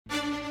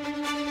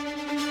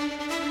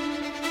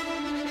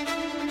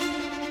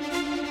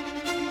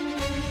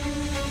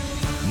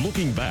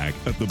looking back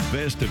at the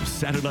best of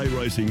Saturday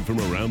racing from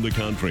around the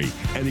country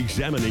and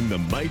examining the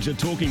major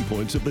talking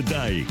points of the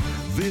day.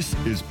 This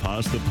is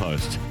Past the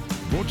Post,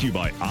 brought to you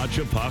by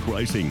Archer Park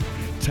Racing,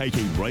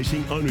 taking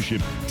racing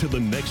ownership to the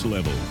next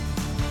level.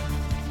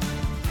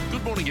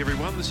 Good morning,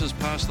 everyone. This is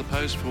Past the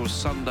Post for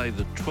Sunday,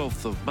 the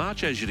 12th of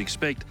March. As you'd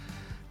expect,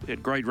 we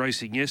had great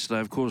racing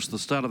yesterday. Of course, the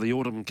start of the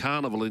Autumn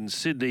Carnival in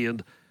Sydney,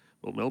 and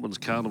well, Melbourne's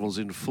Carnival's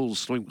in full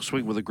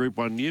swing with a Group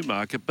 1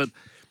 Newmarket. But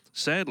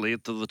sadly,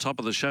 at the top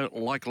of the show,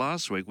 like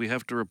last week, we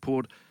have to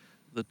report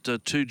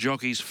that two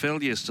jockeys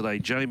fell yesterday,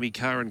 Jamie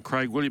Carr and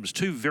Craig Williams,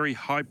 two very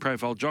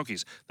high-profile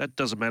jockeys. That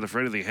doesn't matter for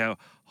anything how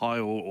high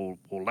or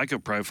lack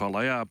of profile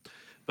they are.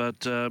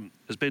 But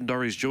as Ben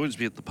Dorries joins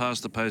me at the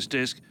Past the Post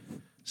desk,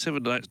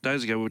 7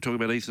 days ago we were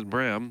talking about Ethan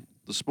Brown.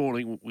 This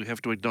morning we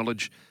have to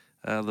acknowledge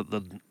that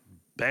the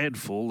bad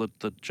fall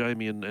that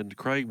Jamie and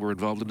Craig were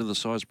involved in the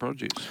size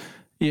produce.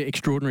 Yeah,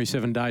 extraordinary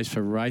 7 days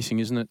for racing,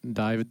 isn't it,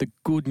 David? The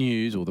good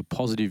news, or the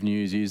positive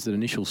news, is that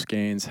initial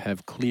scans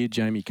have cleared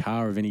Jamie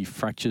Carr of any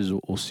fractures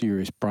or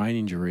serious brain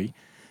injury.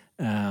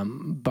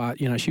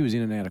 But, you know, she was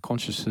in and out of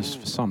consciousness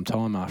for some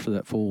time after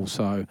that fall,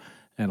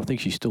 and I think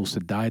she's still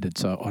sedated,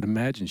 so I'd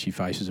imagine she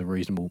faces a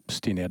reasonable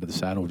stint out of the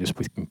saddle just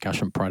with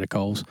concussion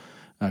protocols.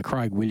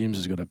 Craig Williams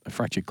has got a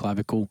fractured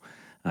clavicle.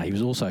 He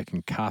was also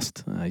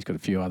concussed. He's got a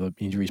few other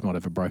injuries, might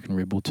have a broken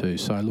rib or two.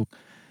 So, look,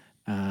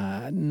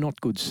 not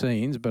good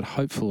scenes, but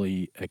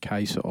hopefully a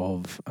case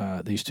of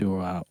these two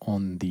are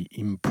on the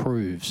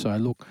improve. So,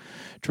 look,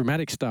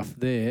 dramatic stuff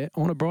there.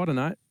 On a brighter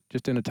note,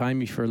 just entertain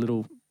me for a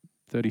little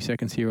 30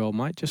 seconds here, old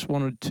mate. Just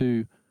wanted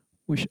to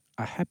wish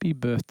a happy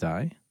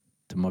birthday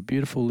to my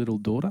beautiful little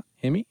daughter,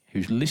 Emmy,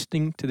 who's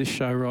listening to this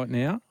show right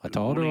now. I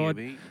told her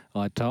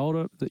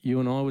that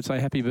you and I would say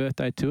happy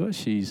birthday to her.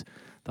 She's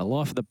the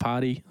life of the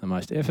party, the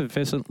most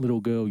effervescent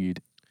little girl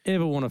you'd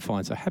ever want to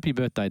find. So happy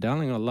birthday,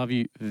 darling. I love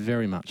you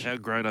very much. How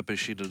grown up is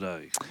she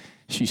today?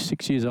 She's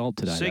 6 years old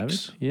today, 6?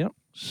 David. Yep.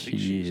 6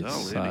 years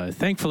old, So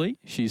thankfully,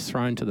 she's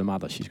thrown to the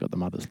mother. She's got the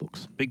mother's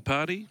looks. Big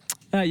party?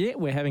 Yeah,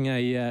 we're having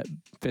a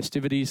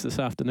festivities this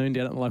afternoon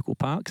down at the local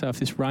park. So if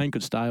this rain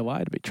could stay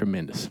away, it'd be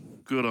tremendous.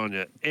 Good on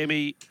you.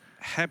 Emmy,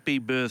 happy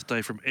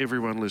birthday from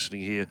everyone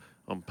listening here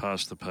on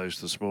Past the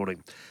Post this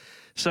morning.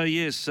 So,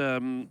 yes,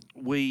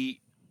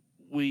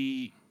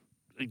 we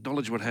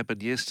acknowledge what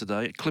happened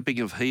yesterday. A clipping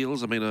of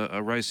heels. I mean,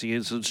 a racing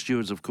incident.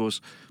 Stewards, of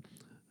course,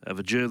 have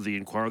adjourned the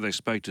inquiry. They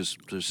spoke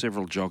to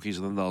several jockeys,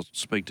 and then they'll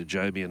speak to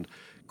Jamie and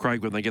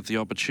Craig when they get the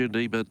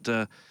opportunity.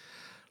 But,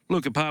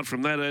 look, apart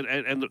from that,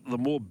 and the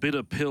more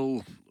bitter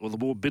pill, or the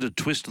more bitter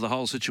twist of the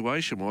whole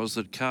situation was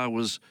that Carr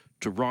was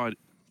to ride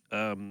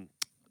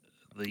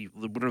the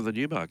winner of the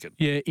Newmarket.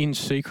 Yeah, in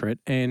secret,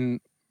 and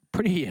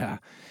pretty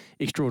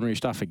extraordinary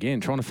stuff again,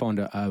 trying to find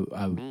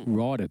a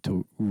rider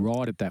to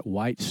ride at that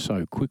weight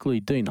so quickly.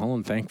 Dean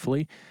Holland,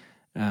 thankfully,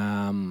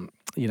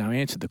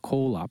 answered the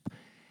call up,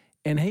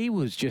 and he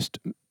was just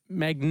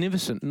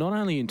magnificent, not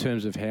only in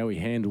terms of how he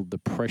handled the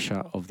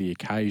pressure of the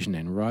occasion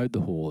and rode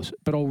the horse,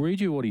 but I'll read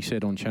you what he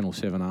said on Channel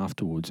 7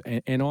 afterwards,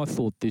 and I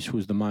thought this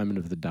was the moment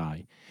of the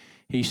day.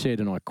 He said,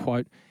 and I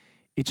quote,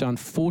 "It's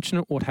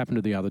unfortunate what happened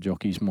to the other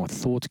jockeys. My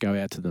thoughts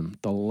go out to them.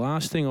 The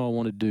last thing I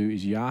want to do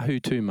is yahoo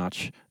too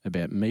much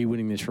about me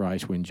winning this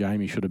race when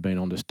Jamie should have been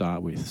on to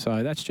start with."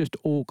 So that's just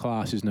all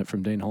class, isn't it,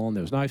 from Dean Holland?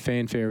 There was no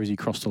fanfare as he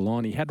crossed the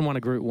line. He hadn't won a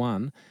Group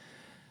 1,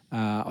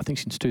 I think,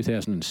 since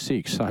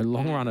 2006. So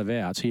long run of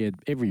outs. He had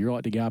every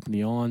right to go up in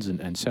the irons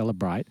and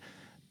celebrate.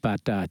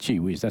 But, gee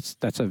whiz,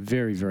 that's a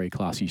very, very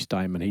classy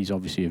statement. He's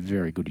obviously a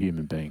very good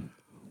human being.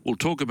 We'll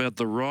talk about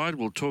the ride.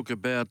 We'll talk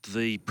about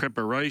the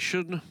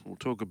preparation. We'll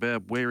talk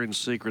about where In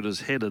Secret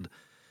is headed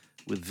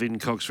with Vin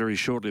Cox very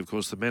shortly, of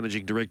course, the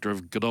Managing Director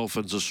of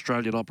Godolphin's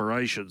Australian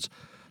operations.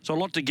 So a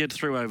lot to get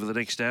through over the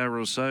next hour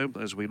or so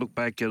as we look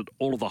back at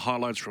all of the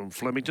highlights from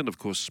Flemington, of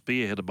course,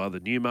 spearheaded by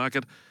the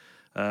Newmarket.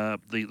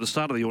 The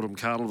start of the Autumn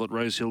Carnival at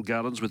Rosehill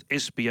Gardens with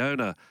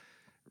Espiona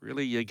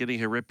really getting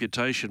her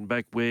reputation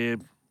back where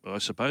I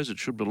suppose it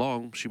should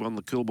belong. She won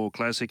the Coolmore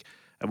Classic.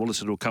 And we'll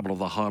listen to a couple of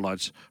the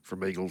highlights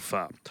from Eagle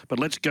Farm. But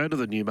let's go to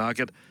the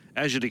Newmarket.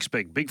 As you'd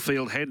expect, big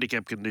field,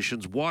 handicap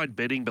conditions, wide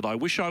betting, but I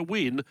Wish I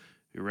Win,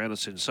 who ran a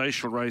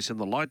sensational race in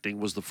the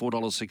Lightning, was the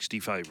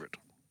 $4.60 favourite.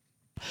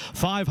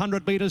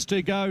 500 metres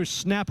to go.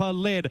 Snapper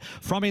led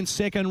from in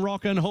second.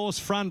 Rockin' Horse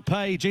front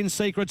page. In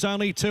Secret's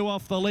only 2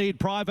 off the lead.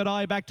 Private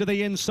Eye back to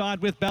the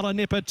inside with Bella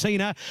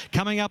Nipotina.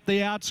 Coming up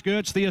the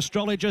outskirts, the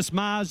Astrologist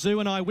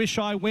Marzu, and I Wish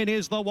I Win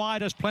is the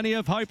widest. Plenty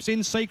of hopes.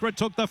 In Secret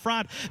took the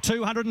front.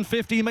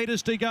 250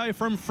 metres to go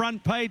from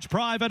front page.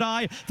 Private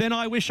Eye. Then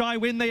I Wish I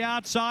Win the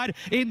outside.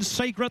 In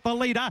Secret the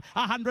leader.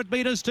 100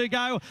 metres to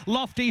go.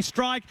 Lofty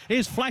Strike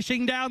is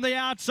flashing down the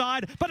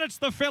outside, but it's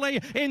the filly.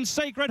 In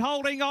Secret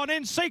holding on.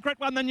 In Secret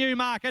won the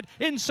Newmarket.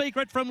 In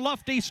Secret from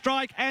Lofty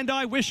Strike and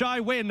I Wish I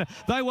Win.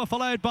 They were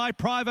followed by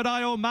Private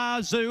Eye or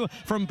Marzu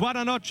from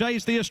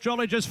Buonanoche's the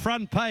Astrologist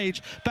front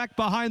page. Back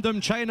behind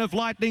them, Chain of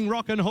Lightning,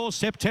 Rockin' Horse,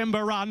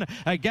 September Run.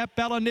 A Gap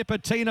Bella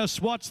Nipotina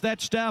swats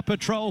that Star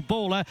Patrol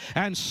baller,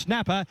 and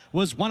Snapper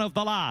was one of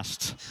the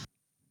last.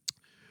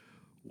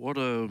 What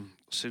a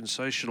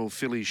sensational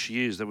filly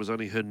she is. That was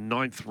only her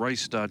 9th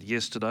race start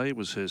yesterday. It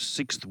was her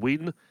 6th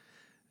win.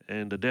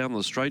 And down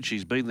the straight,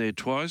 she's been there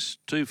twice,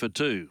 2 for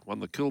 2. Won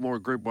the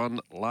Coolmore Group 1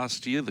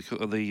 last year for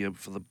the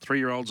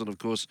 3-year-olds, and, of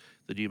course,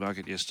 the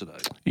Newmarket yesterday.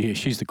 Yeah,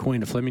 she's the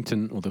queen of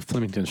Flemington, or the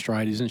Flemington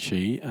Straight, isn't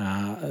she?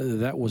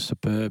 That was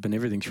superb, and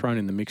everything thrown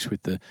in the mix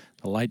with the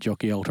late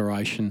jockey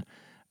alteration.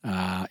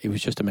 It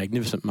was just a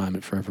magnificent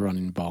moment for everyone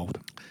involved.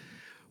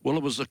 Well,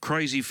 it was a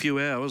crazy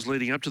few hours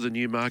leading up to the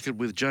Newmarket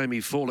with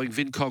Jamie falling.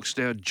 Vin Cox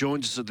now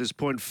joins us at this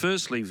point.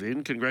 Firstly,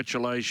 Vin,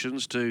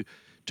 congratulations to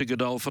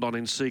Godolphin on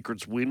In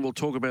Secret's win. We'll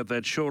talk about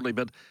that shortly,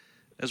 but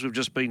as we've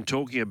just been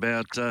talking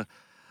about, a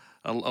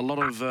lot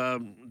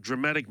of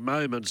dramatic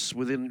moments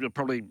within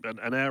probably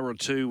an hour or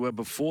two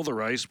before the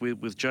race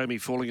with Jamie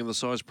falling in the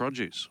size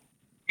produce.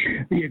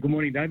 Yeah, good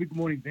morning, David. Good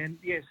morning, Ben.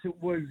 Yes,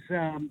 it was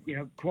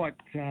quite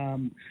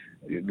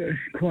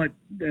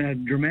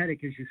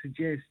dramatic, as you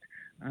suggest,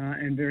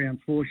 and very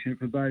unfortunate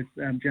for both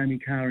Jamie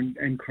Carr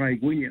and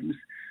Craig Williams.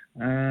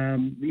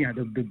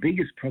 The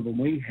biggest problem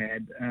we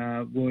had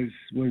was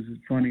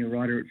finding a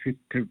rider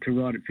to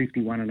ride at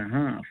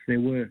 51.5.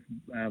 There were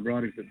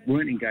riders that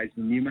weren't engaged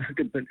in the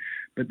Newmarket,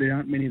 but there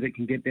aren't many that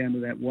can get down to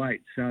that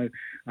weight. So,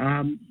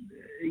 so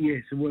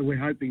we're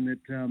hoping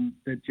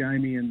that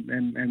Jamie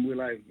and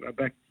Willow are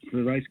back to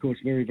the racecourse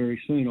very,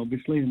 very soon,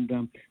 obviously, and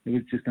it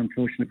was just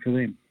unfortunate for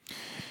them.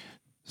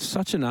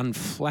 Such an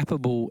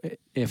unflappable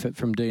effort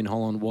from Dean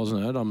Holland,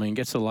 wasn't it? I mean,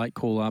 gets the late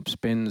call up,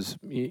 spends,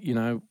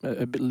 a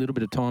little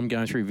bit of time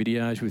going through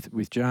videos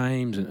with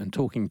James and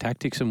talking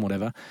tactics and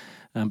whatever.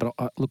 But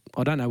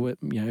I don't know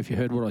if you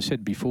heard what I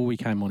said before we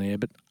came on air,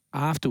 but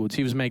afterwards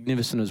he was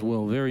magnificent as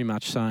well, very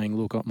much saying,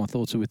 look, my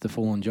thoughts are with the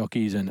fallen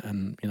jockeys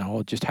and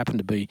I just happened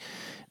to be,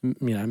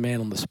 man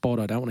on the spot.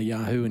 I don't want to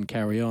yahoo and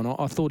carry on.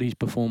 I thought his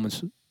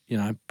performance,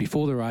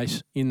 before the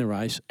race, in the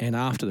race and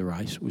after the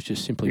race was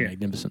just simply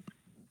magnificent.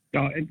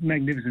 Oh,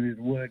 magnificent is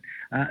the word.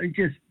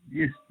 Just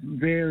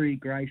very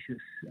gracious.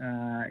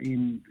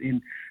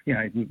 It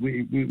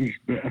was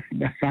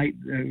a fate,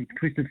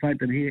 twisted fate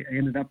that he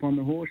ended up on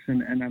the horse,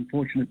 and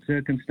unfortunate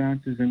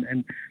circumstances,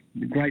 and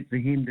great for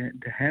him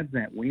to have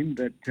that win.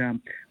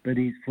 But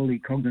he's fully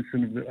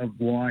cognizant of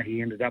why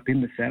he ended up in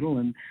the saddle,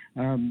 and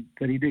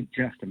but he did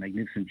just a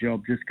magnificent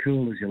job, just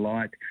cool as you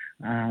like.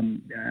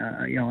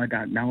 I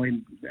don't know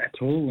him at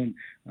all, and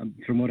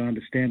from what I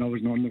understand, I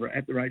was not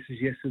at the races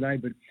yesterday,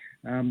 but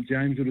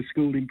James would have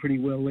schooled him pretty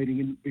well leading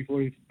in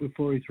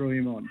before he threw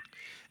him on.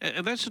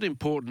 And that's an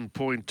important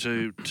point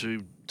to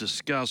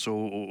discuss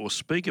or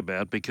speak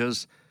about,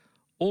 because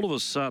all of a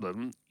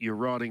sudden you're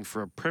riding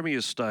for a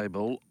premier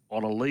stable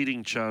on a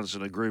leading chance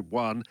in a Group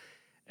 1,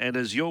 and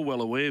as you're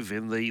well aware,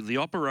 Vin, the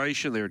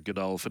operation there at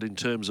Godolphin in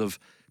terms of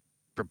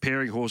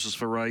preparing horses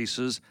for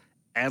races,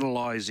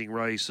 analysing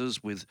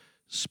races with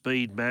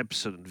speed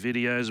maps and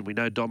videos, and we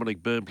know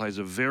Dominic Byrne plays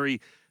a very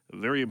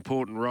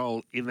important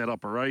role in that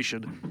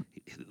operation.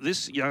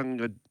 This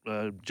young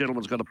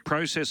gentleman's got to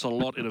process a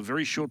lot in a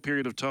very short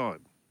period of time.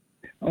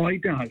 Oh, he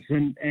does,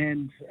 and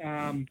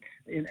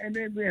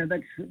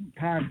that's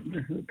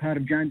part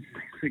of James'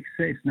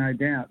 success, no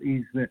doubt,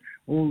 is that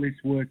all this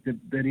work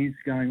that is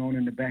going on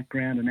in the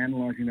background and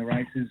analysing the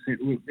races.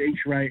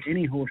 Each race,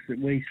 any horse that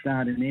we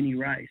start in any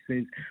race,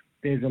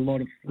 there's a lot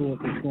of thought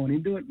that's gone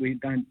into it. We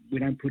don't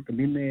put them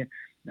in there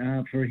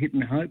for a hit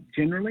and hope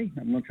generally.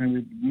 I'm not saying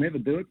we never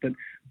do it,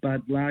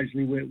 but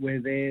largely we're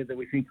there that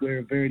we think we're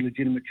a very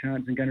legitimate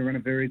chance and going to run a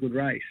very good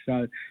race.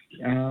 So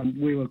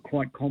we were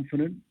quite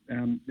confident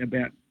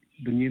about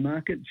the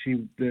Newmarket.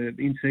 The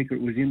In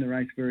Secret was in the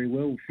race very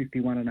well,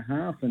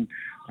 51.5,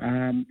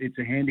 and it's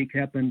a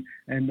handicap, and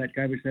that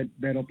gave us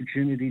that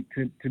opportunity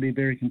to be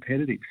very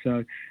competitive.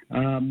 So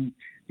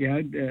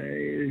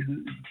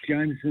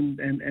James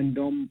and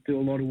Dom do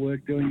a lot of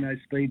work doing those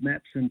speed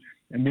maps and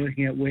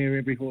working out where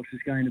every horse is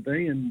going to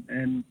be,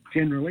 and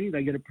generally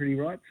they get it pretty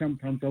right.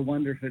 Sometimes I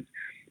wonder if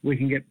we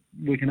can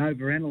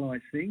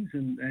overanalyze things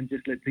and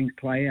just let things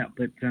play out.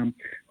 But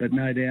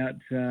no doubt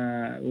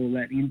all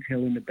that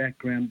intel in the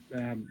background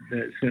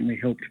that certainly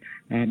helped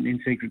In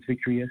Secret's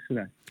victory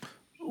yesterday.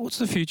 What's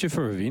the future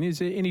for Vin? Is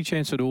there any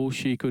chance at all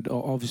she could,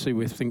 obviously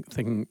we're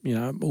thinking,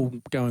 all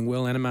going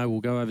well, Animo will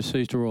go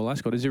overseas to Royal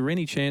Ascot. Is there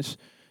any chance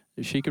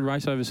she could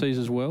race overseas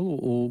as well,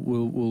 or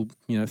will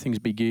things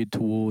be geared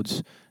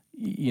towards,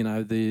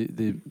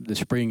 the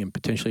spring and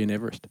potentially in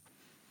Everest?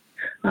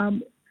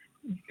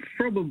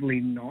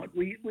 Probably not.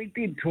 We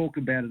did talk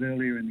about it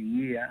earlier in the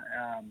year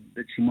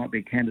that she might be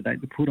a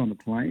candidate to put on the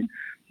plane.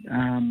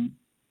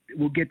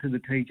 We'll get to the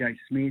TJ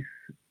Smith.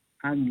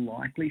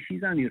 Unlikely.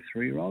 She's only a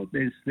 3-year-old.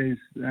 There's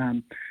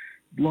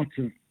lots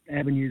of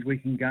avenues we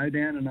can go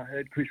down, and I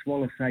heard Chris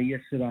Waller say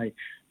yesterday,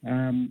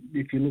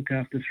 if you look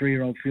after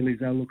 3-year-old fillies,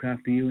 they'll look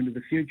after you into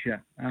the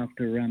future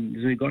after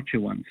Zoo Gotcha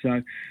one.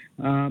 So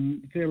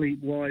fairly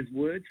wise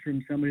words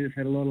from somebody that's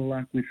had a lot of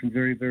luck with some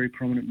very, very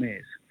prominent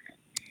mares.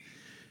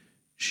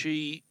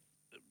 She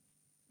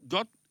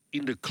got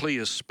into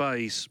clear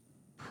space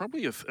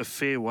probably a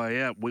fair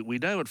way out. We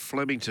know at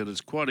Flemington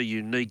it's quite a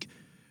unique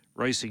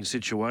racing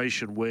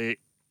situation where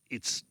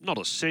it's not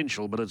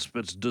essential, but it's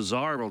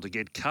desirable to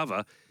get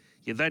cover.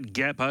 Yeah, that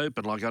gap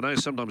open, like I know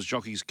sometimes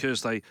jockeys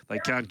curse they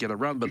can't get a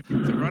run, but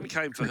the run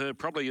came for her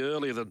probably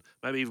earlier than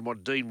maybe even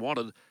what Dean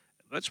wanted.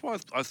 That's why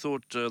I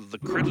thought the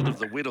credit of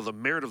the win or the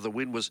merit of the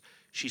win was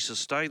she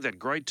sustained that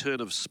great turn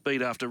of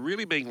speed after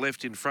really being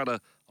left in front a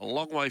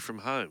long way from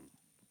home.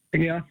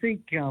 Yeah, I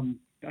think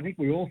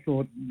we all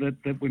thought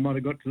that we might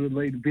have got to the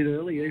lead a bit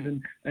early,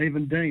 even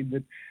Dean.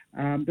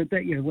 But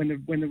that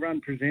when the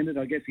run presented,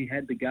 I guess he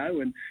had to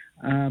go, and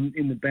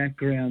in the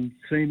background,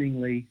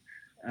 seemingly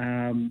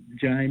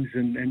James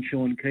and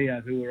Sean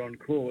Keogh, who were on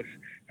course,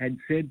 had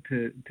said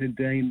to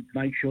Dean,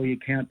 make sure you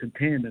count to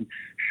 10. And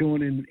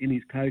Sean, in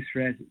his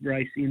post-race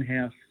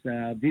in-house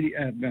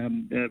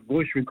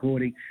voice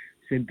recording,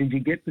 said, did you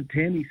get to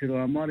 10? He said,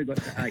 I might have got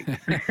to 8.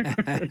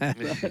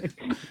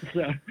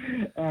 so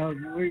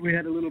we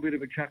had a little bit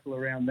of a chuckle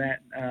around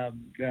that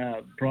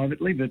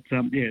privately. But,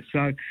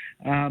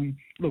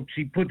 look,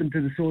 she put them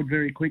to the sword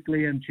very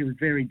quickly, and she was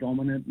very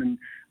dominant, and,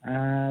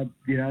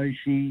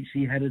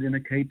 she had it in a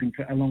keep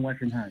a long way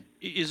from home.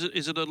 Is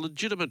it a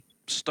legitimate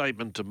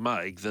statement to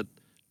make that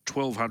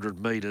 1,200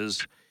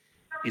 metres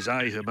is,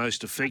 her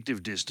most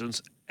effective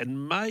distance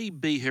and may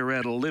be her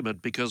outer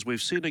limit, because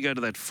we've seen her go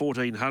to that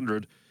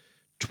 1,400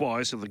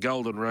 twice in the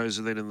Golden Rose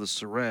and then in the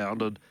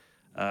Surround, and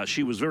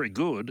she was very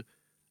good,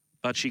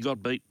 but she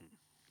got beaten.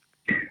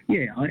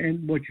 Yeah,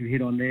 and what you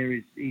hit on there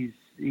is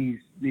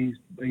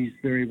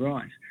very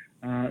right.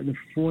 The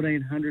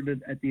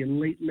 1,400 at the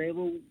elite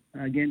level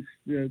against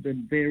the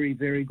very,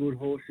 very good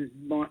horses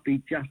might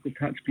be just a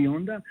touch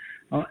beyond her.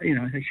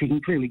 She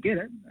can clearly get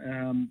it,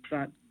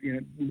 but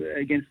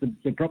against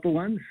the proper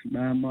ones,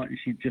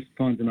 she just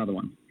finds another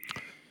one.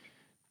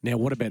 Now,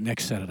 what about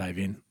next Saturday,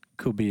 Vin?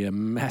 Could be a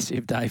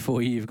massive day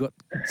for you. You've got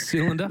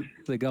Cylinder,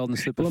 the Golden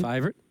Slipper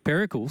favourite.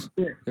 Pericles,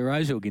 the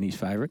Rosehill Guineas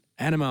favourite.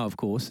 Animo, of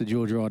course, the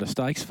George Ryder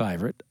Stakes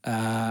favourite.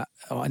 I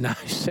know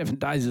 7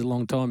 days is a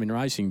long time in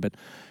racing, but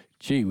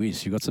gee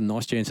whiz, you've got some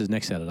nice chances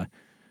next Saturday.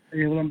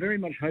 Yeah, well, I'm very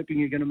much hoping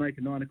you're going to make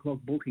a 9 o'clock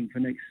booking for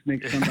next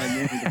Sunday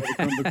morning to have a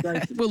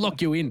conversation. We'll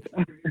lock you in.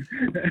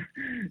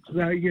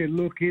 So, yeah,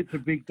 look, it's a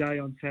big day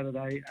on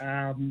Saturday.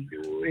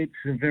 It's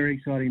a very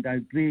exciting day.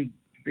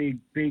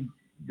 Big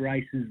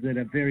races that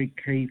are very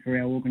key for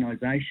our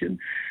organisation.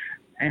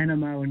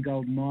 Animo and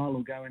Golden Mile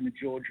will go in the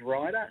George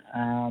Ryder,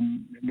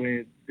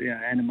 where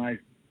Animo's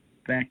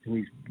back to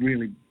his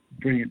really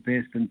brilliant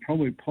best and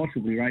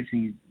possibly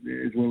racing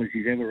as well as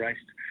he's ever raced.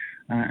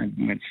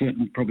 And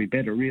certainly probably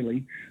better,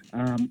 really.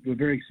 We're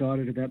very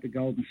excited about the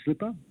Golden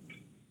Slipper.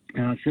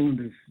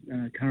 Cylinder's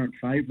current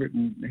favourite,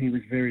 and he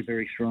was very,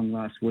 very strong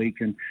last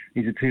week, and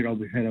he's a two-year-old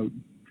we've had a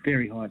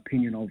very high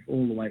opinion of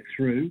all the way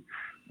through,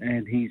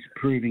 and he's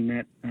proving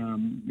that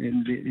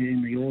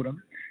in the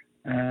autumn.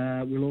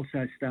 We'll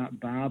also start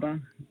Barber.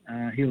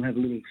 He'll have a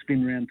little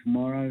spin round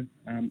tomorrow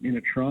in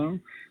a trial,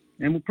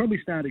 and we'll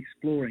probably start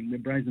exploring the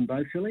Brazen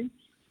Bow filly.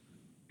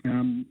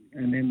 And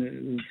then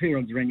the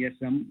two-year-olds ran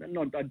yesterday.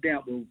 I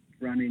doubt we'll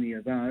run any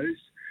of those.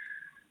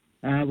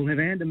 We'll have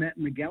Andermatt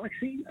in the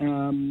Galaxy,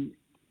 and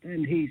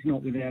he's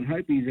not without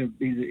hope.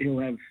 He'll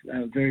have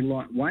a very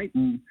light weight,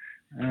 and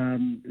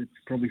it's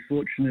probably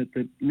fortunate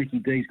that Nicky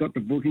D's got the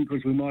booking,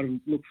 because we might have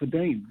looked for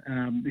Dean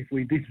if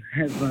we didn't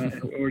have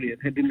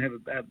didn't have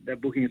a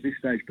booking at this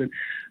stage. But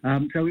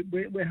so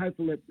we're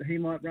hopeful that he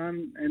might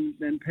run,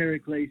 and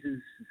Pericles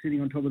is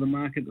sitting on top of the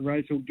market at the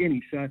Rosehill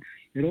Guineas. So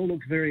it all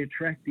looks very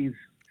attractive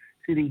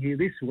sitting here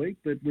this week,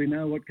 but we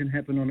know what can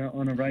happen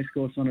on a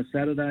racecourse on a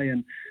Saturday,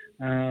 and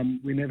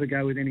we never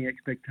go with any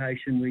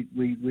expectation.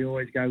 We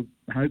always go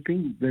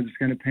hoping that it's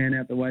going to pan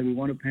out the way we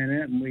want to pan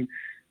out, and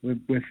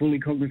we're fully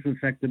cognizant of the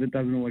fact that it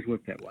doesn't always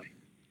work that way.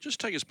 Just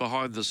take us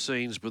behind the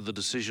scenes with the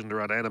decision to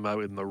run Animo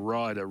in the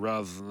Ryder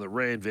rather than the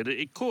Ranvet.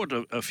 It caught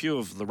a few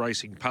of the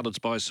racing pundits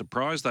by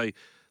surprise. They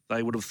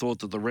would have thought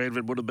that the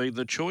Ranvet would have been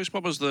the choice.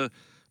 What was the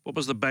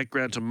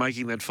background to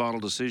making that final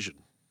decision?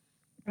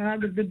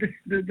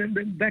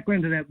 The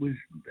background to that was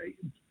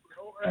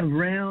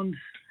around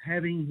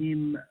having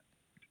him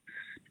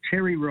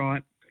cherry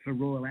ripe for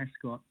Royal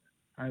Ascot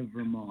over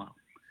a mile.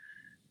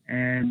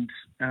 And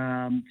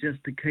just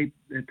to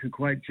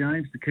quote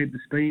James, to keep the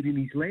speed in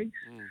his legs,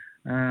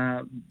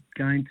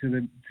 going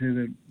to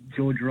the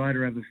George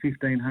Ryder over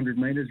 1,500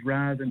 metres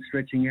rather than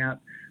stretching out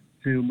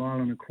to a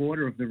mile and a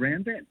quarter of the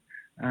Ranvet.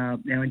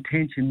 Our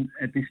intention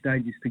at this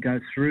stage is to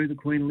go through the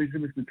Queen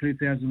Elizabeth, the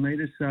 2,000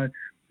 metres. So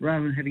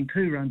rather than having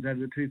 2 runs over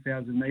the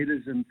 2,000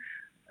 metres, and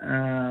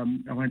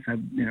I won't say,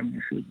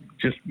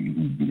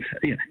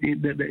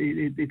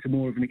 it's a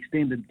more of an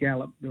extended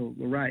gallop or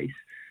race.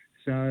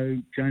 So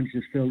James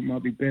just felt it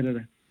might be better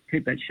to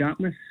keep that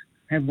sharpness,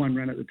 have one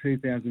run at the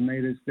 2,000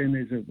 metres. Then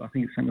there's I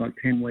think it's something like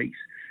 10 weeks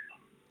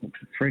to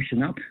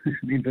freshen up,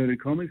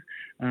 inverted commas,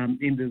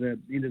 into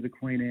the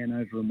Queen Anne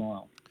over a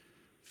mile.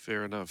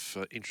 Fair enough.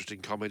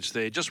 Interesting comments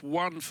there. Just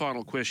one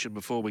final question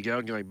before we go,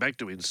 and going back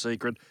to In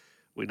Secret.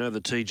 We know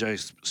that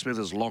TJ Smith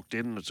is locked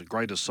in. It's a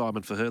great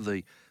assignment for her,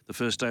 the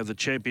first day of the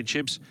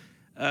championships.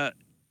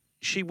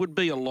 She would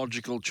be a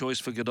logical choice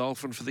for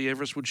Godolphin for the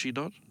Everest, would she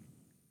not?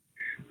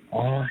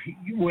 Oh,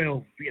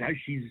 well,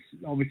 she's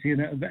obviously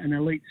an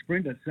elite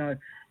sprinter, so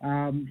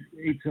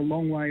it's a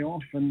long way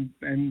off,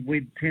 and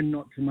we tend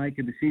not to make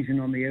a decision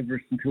on the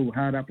Everest until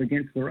hard up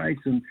against the race.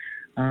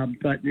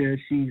 But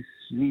she's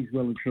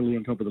well and truly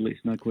on top of the list,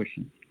 no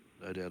question.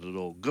 No doubt at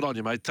all. Good on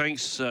you, mate.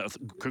 Thanks.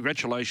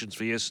 Congratulations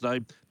for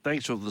yesterday.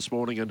 Thanks for this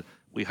morning, and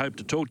we hope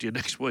to talk to you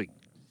next week.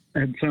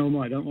 And so am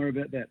I. Don't worry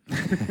about that.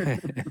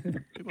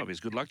 It might be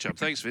his good luck charm.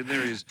 Thanks, Vin.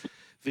 There he is,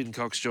 Vin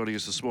Cox joining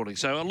us this morning.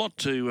 So a lot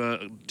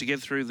to get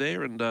through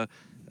there, and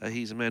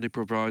he's a man who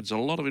provides a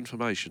lot of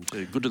information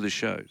too. Good to the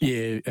show.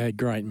 Yeah, a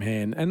great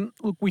man. And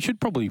look, we should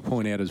probably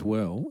point out as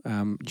well,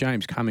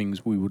 James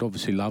Cummings, we would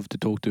obviously love to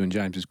talk to, and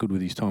James is good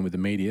with his time with the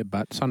media,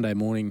 but Sunday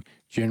morning,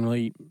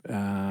 generally,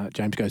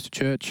 James goes to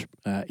church.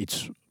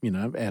 It's,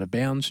 out of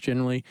bounds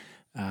generally.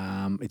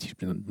 It's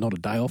not a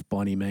day off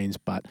by any means,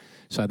 but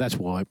so that's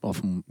why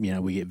often,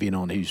 we get Vin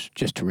on, who's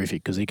just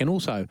terrific, because he can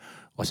also,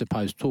 I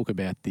suppose, talk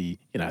about the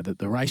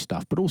race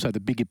stuff, but also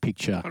the bigger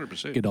picture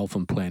 100%.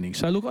 Godolphin planning.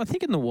 So look, I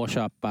think in the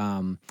wash-up,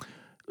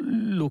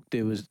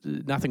 there was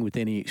nothing with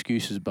any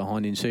excuses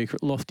behind In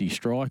Secret. Lofty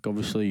Strike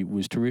obviously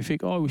was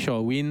terrific. I Wish I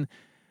Win,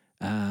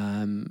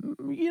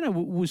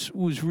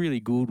 was really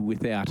good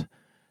without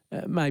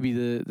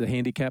maybe the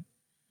handicap.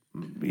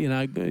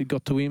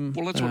 Got to him.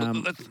 Well,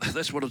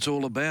 that's what it's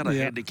all about, a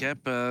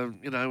handicap.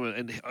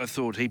 And I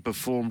thought he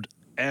performed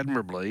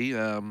admirably.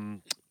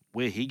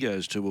 Where he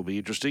goes to will be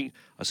interesting.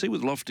 I see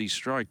with Lofty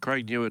Strike,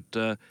 Craig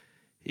Newitt,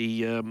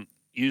 he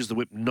used the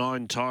whip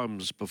 9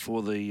 times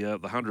before the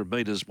 100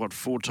 metres,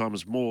 4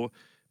 times more.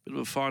 Bit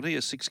of a fine here,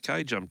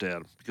 6K jumped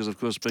out because, of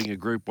course, being a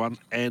Group 1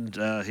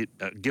 and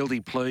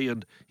guilty plea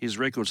and his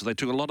record. So they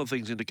took a lot of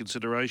things into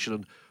consideration.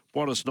 And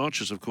Buenos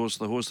Noches, of course,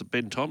 the horse that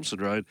Ben Thompson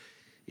rode,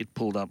 it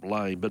pulled up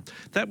lame. But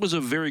that was a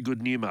very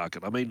good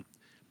Newmarket. I mean,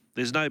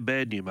 there's no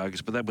bad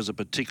Newmarkets, but that was a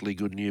particularly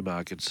good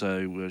Newmarket.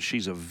 So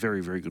she's a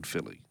very, very good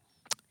filly.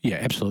 Yeah,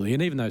 absolutely.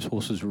 And even those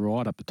horses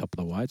right up the top of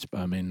the weights.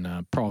 I mean,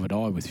 Private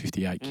Eye with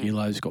 58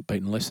 kilos got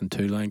beaten less than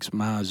 2 lengths.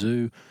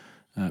 Marzu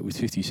with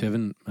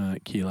 57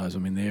 kilos. I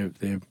mean,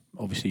 they're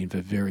obviously in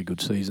for very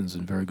good seasons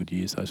and very good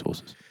years, those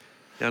horses.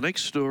 Our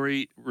next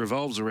story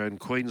revolves around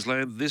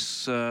Queensland.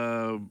 This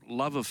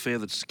love affair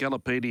that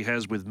Scalapini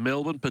has with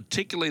Melbourne,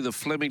 particularly the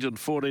Flemington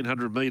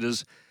 1400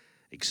 metres,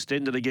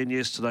 extended again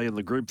yesterday in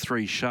the Group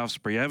 3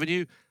 Shaftesbury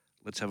Avenue.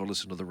 Let's have a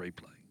listen to the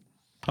replay.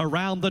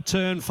 Around the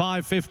turn,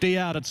 550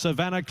 out at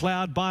Savannah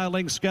Cloud,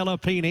 Biolink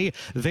Scalapini.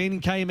 Then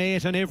came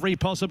Ayrton, every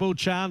possible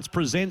chance.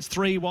 Presents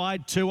 3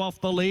 wide, 2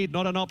 off the lead.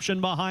 Not an option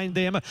behind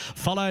them.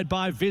 Followed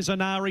by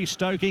Visionary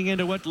stoking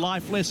into it.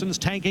 Life Lessons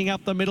tanking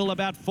up the middle,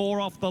 about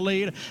 4 off the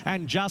lead.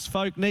 And Just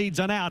Folk needs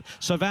an out.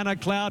 Savannah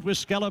Cloud with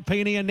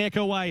Scalapini a neck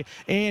away.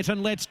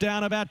 Ayrton lets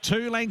down about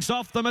 2 lengths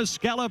off them as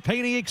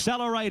Scalapini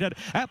accelerated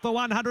at the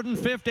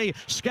 150.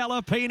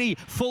 Scalapini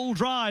full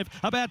drive,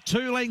 about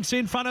 2 lengths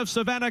in front of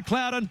Savannah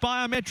Cloud and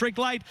Biometric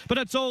late, but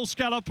it's all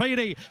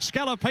Scalapini.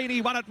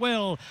 Scalapini won it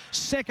well.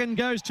 Second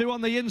goes to on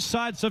the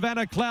inside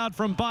Savannah Cloud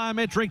from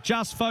Biometric,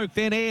 Just Folk,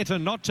 then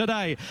Ayrton, not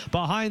today.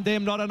 Behind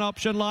them, not an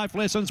option, Life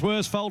Lessons,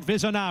 Worsfold,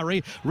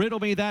 Visionary. Riddle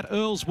Me That,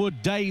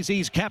 Earlswood,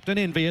 Daisies, Captain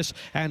Envious,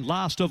 and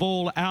last of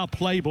all, Our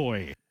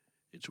Playboy.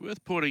 It's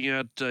worth pointing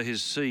out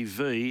his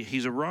CV.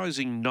 He's a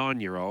rising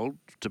 9-year-old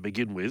to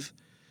begin with.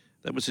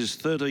 That was his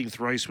 13th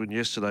race win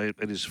yesterday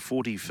and his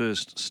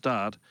 41st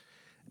start.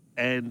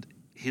 And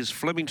his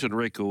Flemington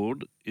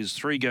record is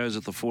 3 goes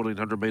at the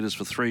 1400 metres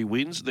for 3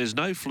 wins. There's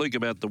no fluke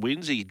about the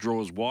wins. He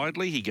draws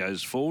widely. He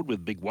goes forward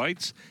with big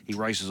weights. He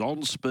races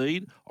on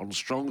speed, on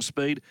strong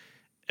speed,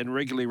 and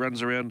regularly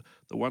runs around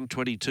the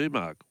 122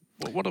 mark.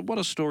 What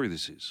a story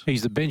this is.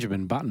 He's the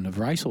Benjamin Button of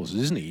racehorses,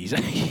 isn't he?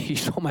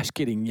 He's almost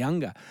getting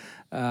younger.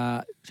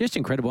 Just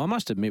incredible. I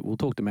must admit, we'll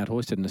talk to Matt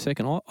Hoysted in a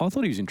second. I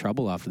thought he was in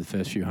trouble after the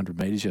first few 100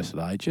 metres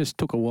yesterday. It just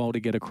took a while to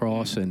get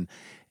across and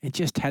it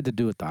just had to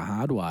do it the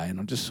hard way. And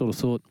I just sort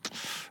of thought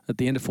at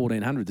the end of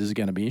 1400, this is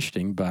going to be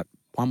interesting, but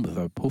one with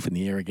a hoof in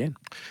the air again.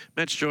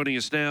 Matt's joining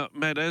us now.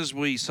 Matt, as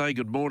we say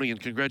good morning and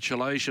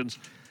congratulations,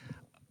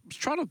 I was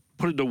trying to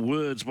put into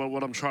words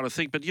what I'm trying to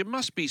think, but you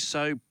must be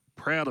so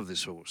proud of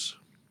this horse.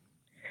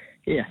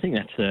 Yeah, I think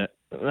that's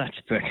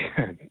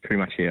pretty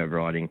much the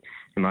overriding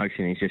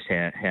emotion is just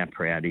how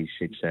proud he is.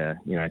 It's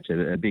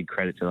a big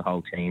credit to the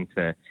whole team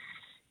for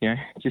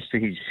just for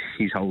his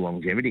whole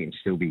longevity and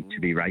still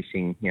be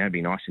racing.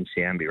 Be nice and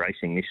sound, be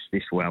racing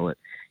this well at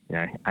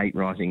 8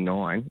 rising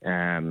 9,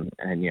 and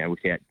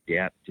without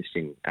doubt, just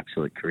in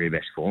absolute career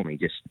best form. He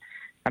just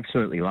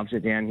absolutely loves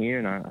it down here,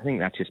 and I think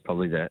that's just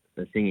probably the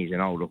thing. He's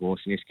an older horse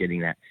and just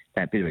getting that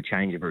bit of a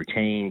change of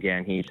routine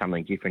down here,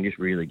 something different, just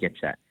really gets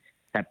that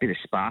bit of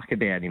spark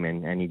about him,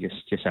 and he just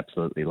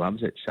absolutely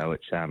loves it. So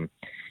it's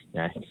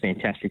it's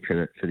fantastic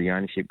for the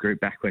ownership group.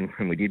 Back when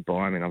we did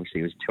buy him, and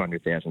obviously it was a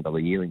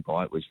 $200,000 yearling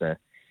buy. It was the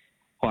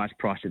highest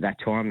price at that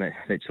time that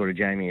sort of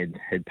Jamie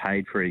had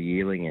paid for a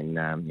yearling, and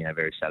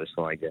very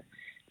satisfying to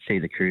see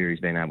the career he's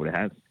been able to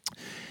have.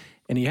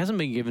 And he hasn't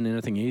been given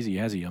anything easy,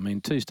 has he? I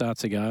mean, 2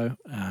 starts ago,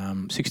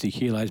 60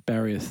 kilos,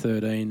 barrier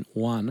 13,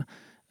 1.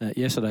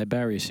 Yesterday,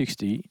 barrier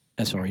 60,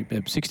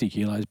 60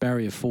 kilos,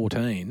 barrier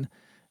 14.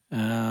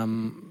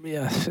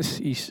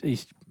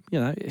 He's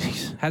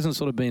hasn't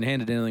sort of been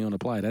handed anything on the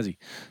plate, has he?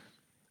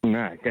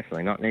 No,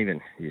 definitely not. And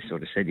even you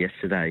sort of said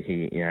yesterday,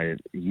 he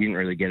didn't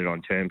really get it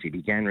on terms. He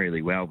began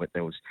really well, but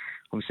there was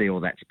obviously all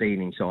that speed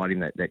inside him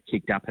that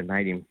kicked up and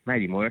made him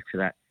work for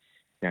that.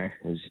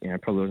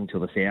 Probably wasn't until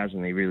the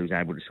 1,000 he really was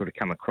able to sort of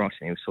come across,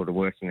 and he was sort of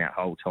working that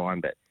whole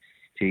time. But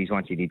geez,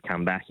 once he did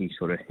come back, he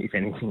sort of, if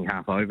anything,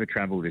 half over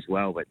travelled as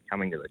well. But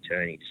coming to the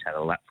turn, he just had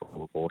a lap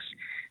full of horse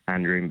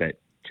under him.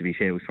 But to be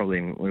fair, I was probably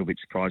a little bit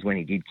surprised when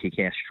he did kick,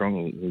 how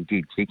strong he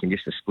did kick, and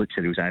just the splits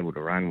that he was able to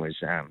run was,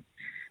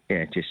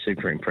 just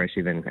super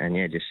impressive. And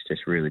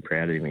just really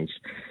proud of him. He's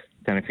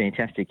done a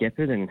fantastic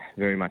effort and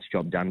very much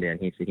job done down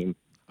here for him.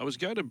 I was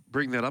going to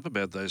bring that up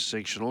about those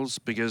sectionals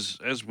because,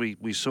 as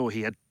we saw,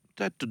 he had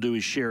to do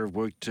his share of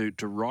work to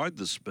ride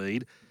the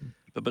speed.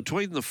 But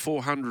between the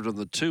 400 and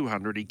the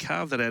 200, he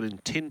carved that out in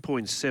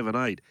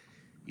 10.78.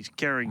 He's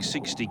carrying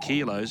 60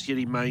 kilos, yet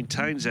he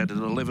maintains that in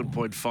an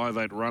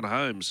 11.58 run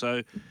home.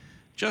 So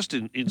just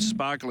in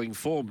sparkling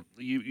form,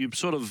 you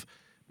sort of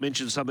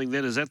mentioned something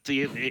then. Is that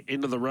the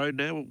end of the road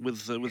now with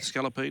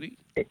Scalapini?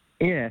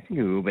 Yeah, I think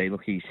it will be.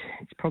 Look,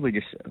 it's probably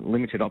just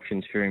limited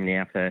options for him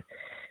now for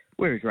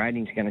where his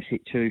rating's going to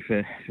sit too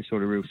for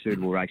sort of real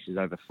suitable races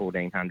over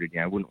 1,400.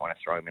 I wouldn't want to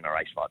throw him in a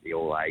race like the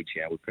All Age.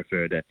 We'd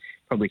prefer to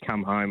probably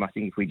come home. I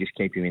think if we just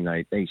keep him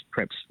in these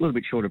preps, a little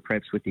bit shorter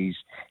preps with his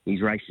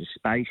races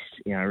spaced,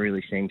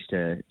 really seems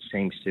to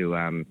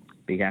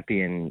be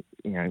happy, and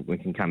we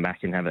can come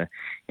back and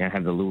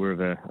have the lure of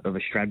a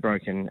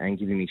Stradbroke and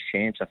give him his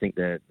chance. I think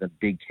the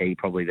big key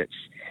probably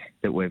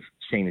that we've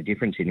seen a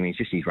difference in him is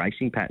just his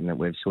racing pattern that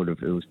we've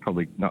it was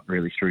probably not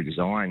really through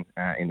design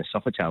in the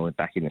Sofitel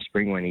back in the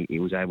spring when he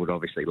was able to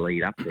obviously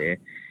lead up there,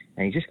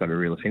 and he's just got a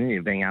real affinity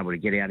of being able to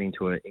get out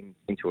into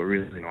a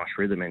really nice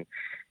rhythm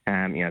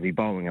and be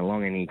bowling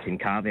along, and he can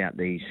carve out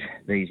these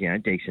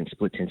decent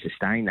splits and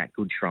sustain that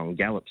good strong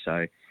gallop.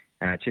 So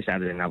it's just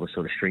added another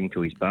sort of string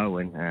to his bow,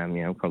 and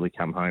he'll probably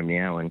come home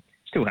now and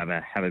still have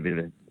a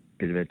bit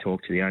of a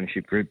talk to the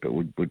ownership group, but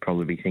would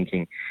probably be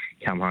thinking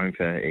come home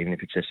for, even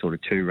if it's a sort of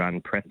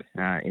 2-run prep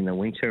in the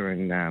winter,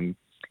 and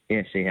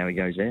see how he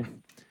goes there.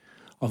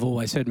 I've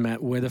always said,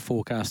 Matt, weather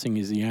forecasting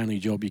is the only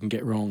job you can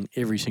get wrong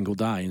every single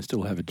day and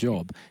still have a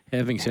job.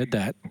 Having said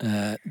that,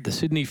 the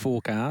Sydney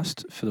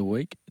forecast for the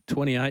week: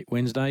 28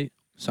 Wednesday,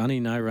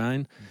 sunny, no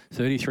rain;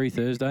 33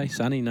 Thursday,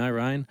 sunny, no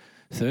rain;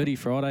 30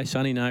 Friday,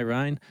 sunny, no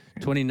rain;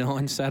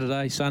 29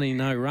 Saturday, sunny,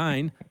 no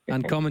rain.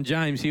 Uncommon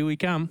James, here we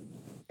come.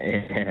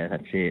 Yeah,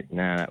 that's it.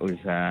 No, that was,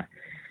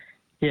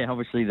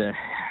 obviously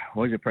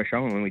was a pressure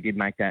on when we did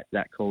make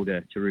that call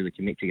to really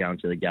commit to going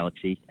to the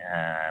Galaxy.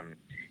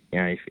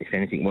 If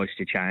anything was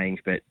to change,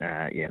 but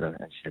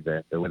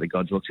the weather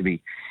gods look to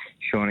be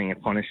shining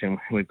upon us, and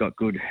we've got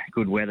good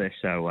weather,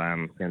 so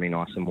going to be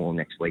nice and warm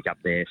next week up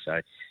there.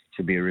 So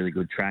should be a really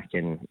good track,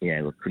 and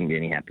couldn't be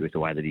any happy with the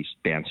way that he's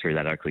bounced through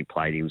that Oakley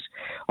plate. He was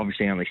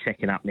obviously only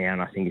second up now,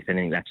 and I think if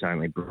anything, that's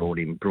only brought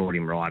him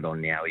right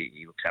on now.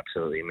 He looks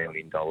absolutely $1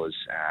 million.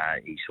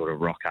 He's sort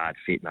of rock hard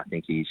fit, and I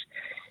think he's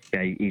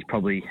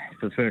probably,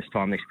 for the first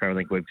time this prep, I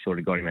think we've sort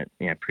of got him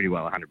at pretty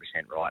well 100%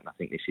 right, and I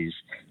think this is,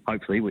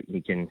 hopefully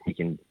he can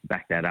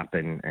back that up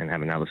and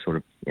have another sort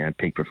of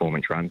peak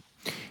performance run.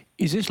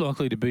 Is this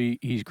likely to be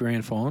his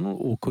grand final,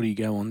 or could he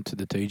go on to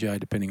the TJ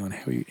depending on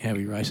how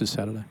he races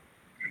Saturday?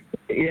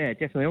 Yeah,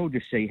 definitely. We'll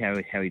just see how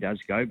he does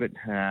go, but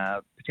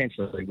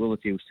potentially will, if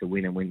he was to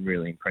win and win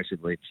really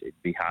impressively, it'd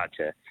be hard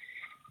to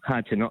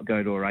not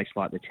go to a race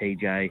like the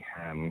TJ.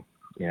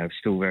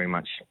 Still very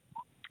much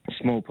a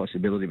small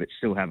possibility, but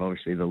still have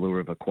obviously the lure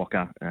of a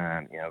quokka.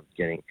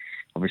 Getting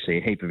obviously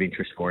a heap of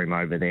interest for him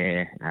over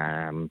there.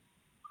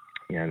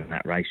 In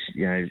that race,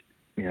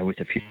 with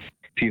a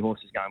few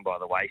horses going by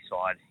the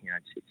wayside,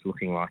 it's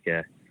looking like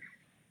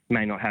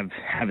may not have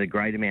a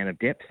great amount of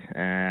depth,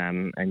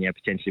 and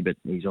potentially, but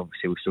we've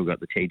still got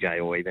the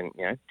TJ, or even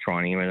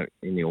trying him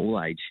in the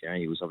All Age.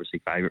 He was obviously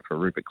favourite for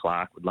Rupert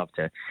Clark. Would love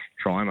to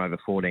try him over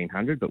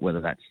 1,400, but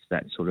whether that's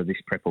sort of this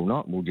prep or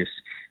not, we'll just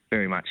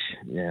very much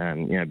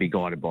be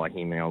guided by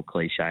him, an old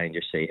cliche, and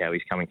just see how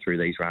he's coming through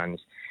these runs.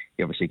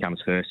 He obviously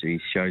comes first. If he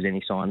shows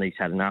any sign that he's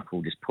had enough,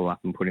 we'll just pull up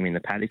and put him in the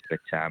paddock.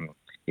 But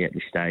at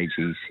this stage,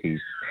 he's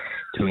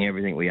doing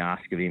everything we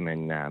ask of him,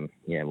 and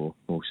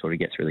we'll sort of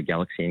get through the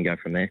Galaxy and go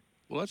from there.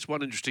 Well, that's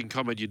one interesting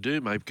comment you do,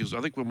 mate, because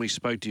I think when we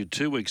spoke to you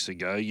 2 weeks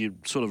ago, you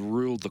sort of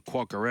ruled the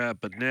quokka out,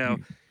 but now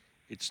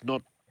it's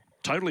not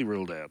totally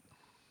ruled out.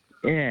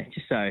 Yeah,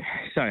 just so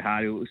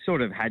hard. It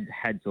sort of had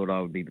thought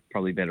I would be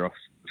probably better off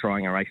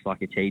trying a race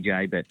like a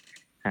TJ, but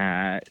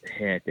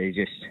there's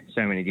just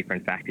so many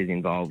different factors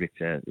involved with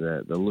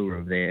the lure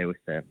of there, with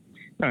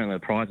not only the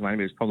prize money,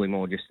 but it's probably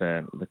more just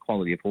the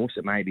quality of horse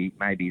that may be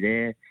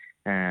there.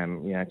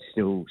 It's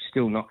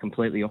still not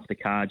completely off the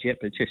cards yet,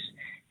 but just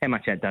how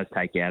much that does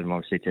take out of him.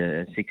 Obviously, it's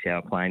a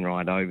 6-hour plane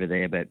ride over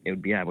there, but it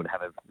would be able to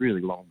have a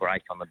really long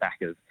break on the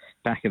back of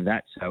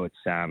that. So it's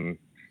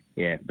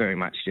very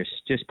much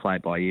just play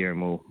it by ear,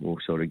 and we'll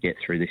sort of get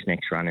through this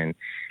next run and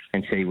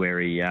see where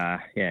he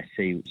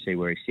see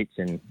where he sits,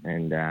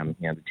 and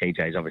the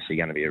TJ is obviously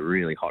going to be a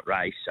really hot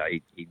race, so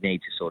he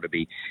needs to sort of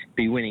be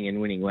winning and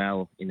winning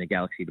well in the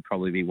Galaxy to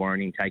probably be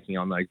warranting taking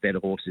on those better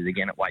horses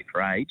again at weight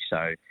for age.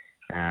 So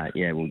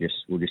we'll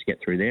just get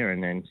through there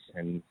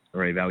and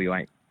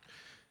reevaluate.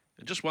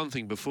 And just one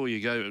thing before you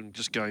go, and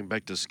just going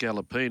back to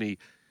Scalapini,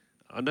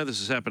 I know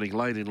this is happening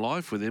late in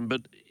life with him,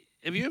 but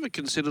have you ever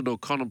considered or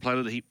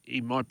contemplated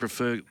he might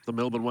prefer the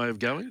Melbourne way of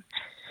going?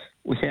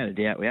 Without a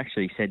doubt. We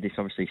actually said this.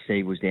 Obviously,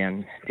 Steve was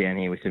down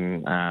here with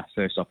him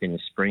first off in the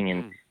spring,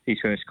 and his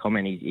first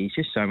comment, he's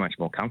just so much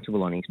more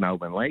comfortable on his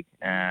Melbourne leg.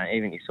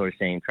 Even you sort of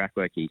see him track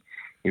work, he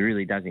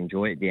really does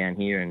enjoy it down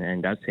here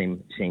and does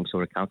seem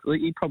sort of comfortable.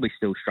 He'd probably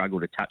still struggle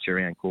to touch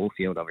around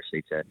Caulfield. Obviously,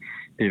 it's a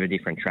bit of a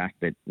different track,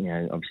 but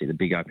obviously the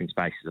big open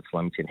spaces of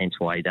Flemington, hence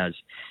why he does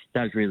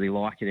really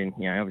like it. And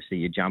obviously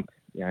you jump.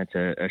 It's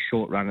a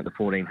short run at the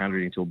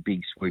 1400 into a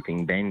big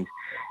swooping bend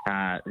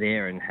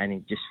there,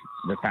 and just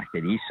the fact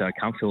that he's so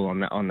comfortable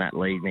on that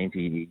lead means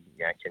he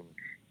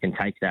can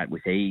take that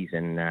with ease.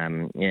 And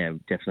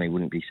definitely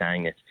wouldn't be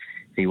saying that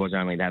if he was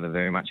only to have a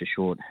very much a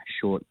short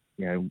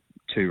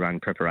 2-run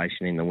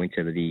preparation in the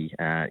winter that he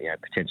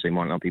potentially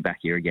might not be back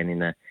here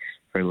again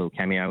for a little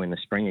cameo in the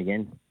spring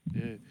again.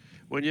 Yeah.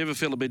 When you ever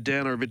feel a bit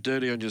down or a bit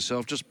dirty on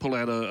yourself, just pull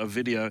out a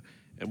video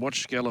and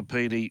watch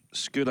Scalapini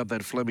scoot up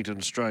that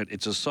Flemington straight.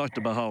 It's a sight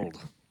to behold.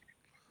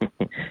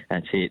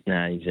 That's it.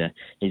 No,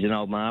 he's an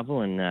old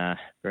marvel, and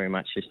very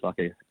much just like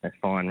a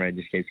fine red,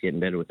 just keeps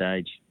getting better with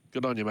age.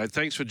 Good on you, mate.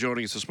 Thanks for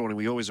joining us this morning.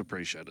 We always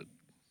appreciate it.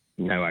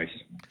 No worries.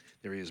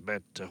 There he is,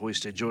 Matt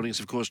Hoysted, joining us,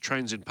 of course,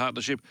 trains in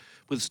partnership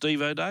with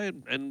Steve O'Day,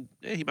 and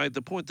he made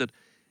the point that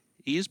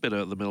he is better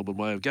at the Melbourne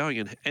way of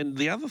going. And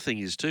the other thing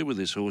is, too, with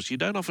this horse, you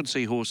don't often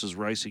see horses'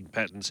 racing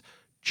patterns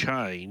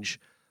change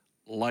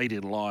late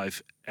in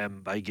life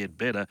and they get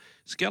better.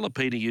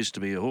 Scalapini used to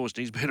be a horse, and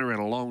he's been around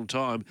a long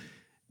time.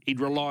 He'd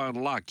rely on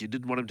luck. You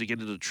didn't want him to get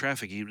into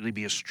traffic. He'd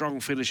be a strong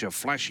finisher,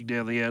 flashing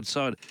down the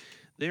outside.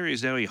 There he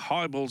is now. He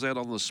highballs out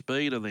on the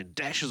speed and then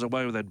dashes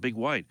away with that big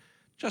weight.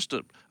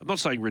 I'm not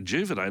saying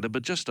rejuvenated,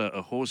 but just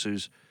a horse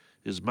whose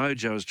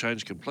mojo has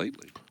changed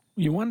completely.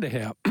 You wonder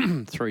how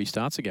 3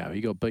 starts ago he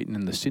got beaten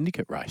in the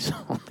syndicate race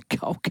on the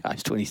Gold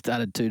Coast when he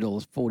started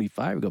 $2.40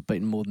 favourite. Got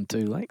beaten more than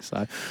 2 lengths.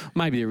 So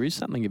maybe there is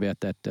something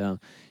about that,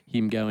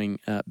 him going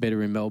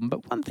better in Melbourne.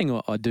 But one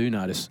thing I do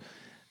notice,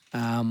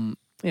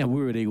 we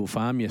were at Eagle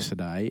Farm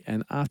yesterday,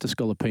 and after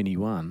Scalapini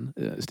won,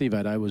 Steve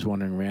O'Day was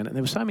wandering around, and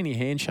there were so many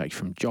handshakes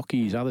from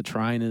jockeys, other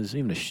trainers,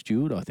 even a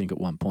steward, I think, at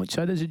one point.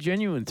 So there's a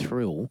genuine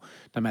thrill,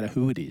 no matter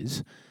who it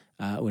is,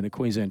 when a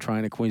Queensland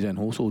trainer, Queensland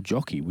horse or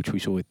jockey, which we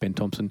saw with Ben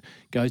Thompson,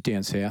 goes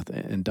down south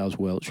and does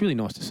well. It's really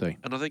nice to see.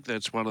 And I think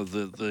that's one of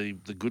the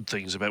good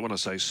things about, when I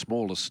say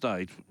smaller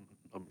state,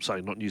 I'm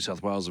saying not New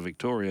South Wales or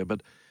Victoria,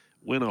 but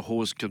when a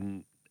horse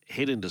can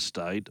head into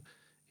state,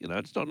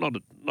 it's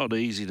not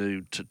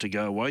easy to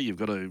go away. You've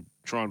got to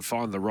try and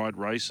find the right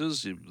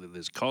races.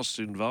 There's costs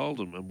involved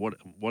and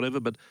whatever.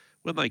 But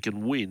when they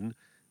can win,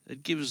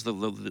 it gives the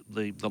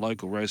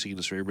local racing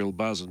industry a real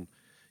buzz, and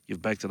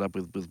you've backed it up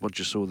with what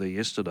you saw there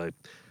yesterday.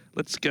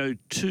 Let's go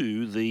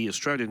to the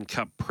Australian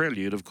Cup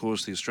prelude. Of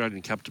course, the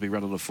Australian Cup to be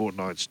run in a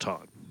fortnight's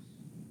time.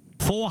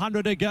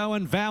 400 to go,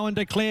 and Vow and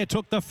Declare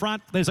took the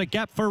front. There's a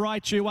gap for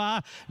Right You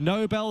Are.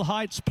 Nobel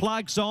Heights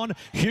plugs on.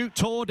 Hugh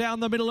tore down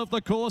the middle of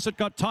the course. It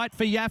got tight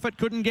for Yaffet,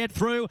 couldn't get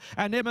through.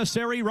 And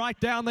Emissary right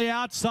down the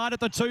outside at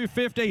the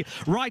 250.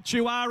 Right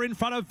You Are in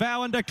front of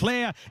Vow and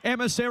Declare.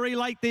 Emissary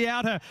late the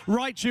outer.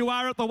 Right You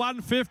Are at the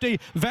 150.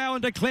 Vow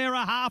and Declare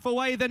are half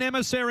away than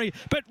Emissary.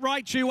 But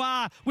Right You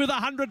Are with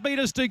 100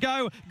 metres to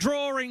go,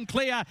 drawing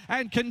clear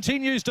and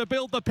continues to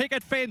build the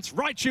picket fence.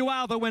 Right You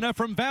Are the winner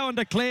from Vow and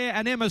Declare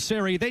and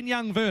Emissary. Then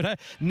Young Verter.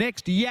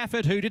 Next,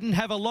 Yaffet, who didn't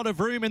have a lot of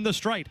room in the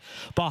straight.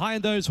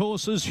 Behind those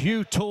horses,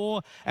 Hugh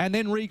Tor, and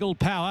then Regal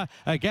Power.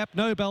 A gap,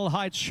 Nobel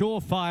Heights,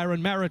 Surefire,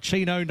 and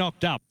Maricino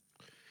knocked up.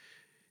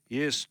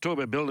 Yes, talk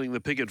about building the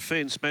picket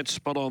fence. Matt's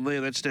spot on there.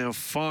 That's now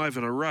 5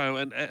 in a row.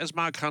 And as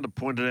Mark Hunter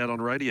pointed out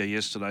on radio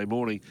yesterday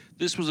morning,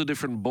 this was a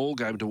different ball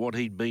game to what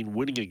he'd been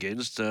winning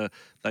against.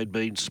 They'd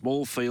been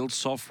small fields,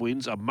 soft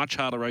winds, a much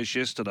harder race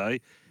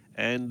yesterday.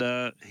 And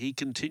he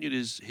continued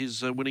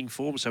his winning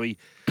form. So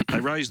they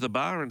raised the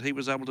bar and he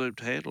was able to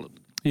handle it.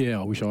 Yeah,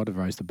 I wish I'd have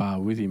raised the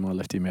bar with him. I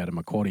left him out of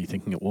my quaddie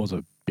thinking it was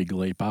a big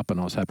leap up, and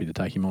I was happy to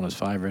take him on as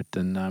favourite.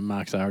 And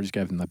Mark Zahra just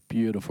gave him the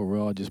beautiful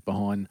ride just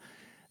behind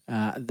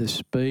the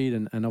speed,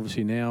 and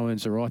obviously now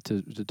earns the right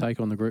to take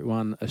on the Group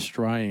 1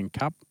 Australian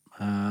Cup.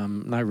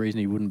 No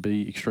reason he wouldn't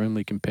be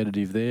extremely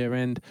competitive there.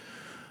 And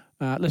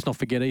let's not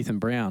forget Ethan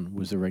Brown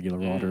was the regular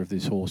rider of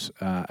this horse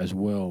as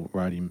well,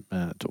 rode him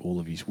to all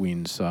of his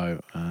wins.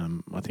 So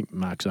I think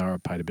Mark Zahra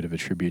paid a bit of a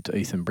tribute to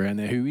Ethan Brown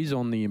there, who is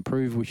on the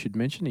improve, we should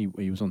mention.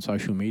 He was on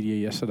social media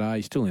yesterday.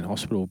 He's still in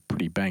hospital,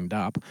 pretty banged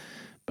up,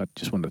 but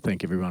just wanted to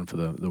thank everyone for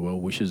the well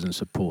wishes and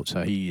support.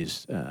 So he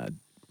is,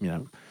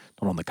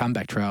 not on the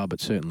comeback trail, but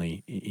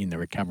certainly in the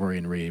recovery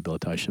and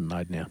rehabilitation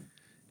mode now.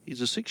 He's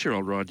a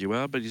 6-year-old, Right You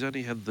Are, but he's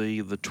only had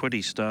the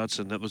 20 starts,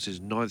 and that was his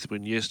 9th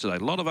win yesterday. A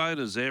lot of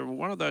owners there.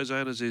 One of those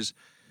owners is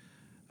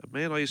A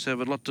man I used to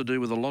have a lot to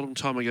do with a long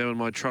time ago in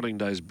my trotting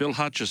days, Bill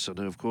Hutchison,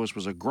 who, of course,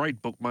 was a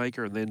great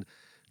bookmaker and then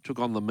took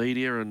on the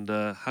media, and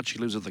Hutchie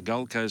lives at the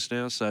Gold Coast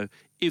now. So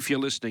if you're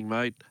listening,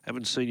 mate,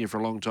 haven't seen you for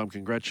a long time,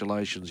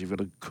 congratulations. You've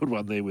got a good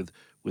one there with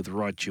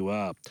Right You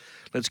Are.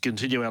 Let's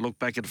continue our look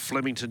back at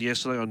Flemington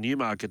yesterday on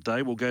Newmarket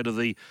Day. We'll go to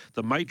the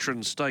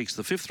Matron Stakes,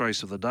 the 5th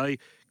race of the day.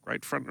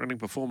 Great front-running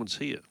performance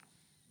here.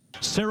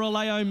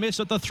 Cirileo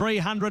Miss at the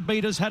 300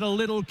 metres had a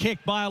little kick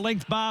by a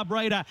length. Barb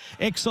Raider,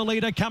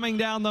 Exalita coming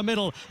down the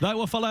middle. They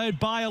were followed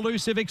by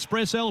Elusive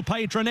Express, El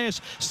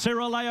Patroness.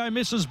 Cirileo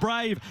Mrs.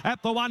 Brave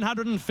at the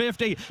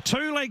 150.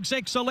 2 legs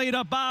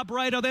Exalita, Barb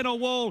Raider, then a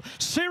wall.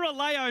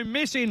 Cirileo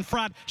Miss in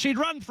front. She'd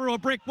run through a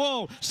brick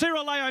wall.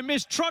 Cirileo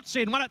Miss trots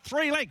in, won at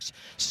 3 lengths.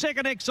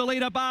 Second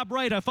Exalita, Barb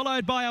Raider,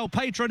 followed by El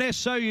Patroness,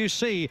 So You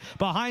See.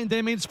 Behind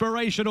them,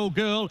 Inspirational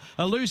Girl,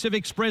 Elusive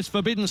Express,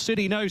 Forbidden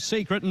City, No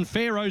Secret, and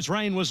Pharaoh's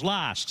Reign was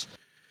last.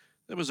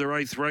 That was her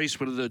 8th race,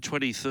 with the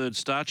 23rd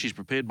start. She's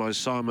prepared by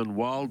Simon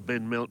Wild,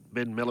 Ben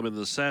Mellum in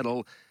the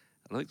saddle.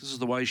 I think this is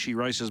the way she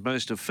races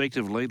most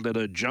effectively. Let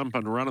her jump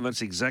and run, and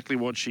that's exactly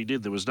what she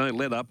did. There was no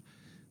let-up.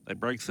 They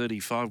broke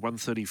 35,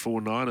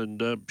 134.9,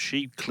 and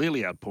she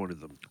clearly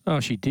outpointed them. Oh,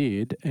 she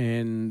did.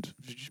 And,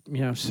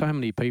 you know, so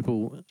many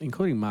people,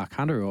 including Mark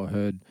Hunter, I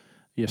heard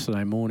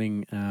yesterday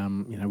morning,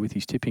 you know, with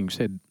his tipping,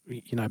 said,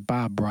 you know,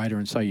 Barb Raider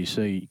and So You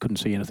See, couldn't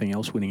see anything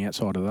else winning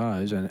outside of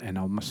those. And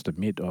I must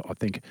admit, I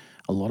think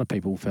a lot of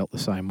people felt the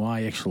same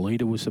way.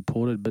 Exalita was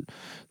supported, but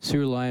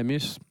Cirileo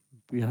Miss,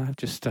 you know,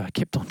 just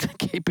kept on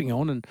keeping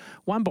on and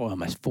won by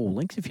almost 4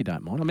 lengths, if you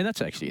don't mind. I mean,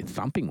 that's actually a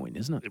thumping win,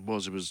 isn't it? It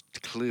was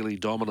clearly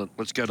dominant.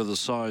 Let's go to the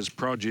size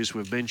produce.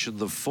 We've mentioned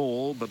the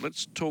fall, but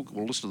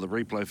we'll listen to the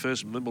replay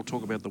first, and then we'll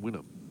talk about the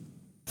winner.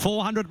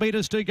 400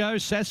 metres to go.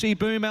 Sassy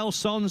Boom, El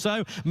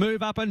Sonzo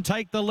move up and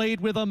take the lead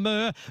with a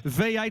Mur.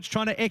 V8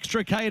 trying to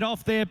extricate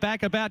off their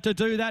back, about to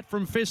do that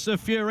from Fists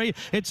of Fury.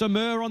 It's a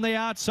Mur on the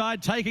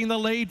outside taking the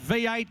lead.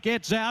 V8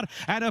 gets out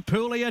and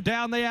Apulia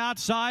down the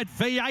outside.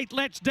 V8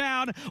 lets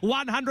down.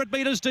 100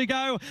 metres to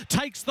go.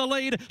 Takes the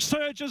lead.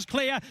 Surges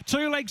clear.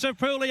 2 legs of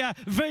Apulia.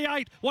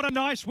 V8, what a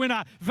nice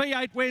winner.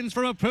 V8 wins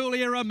from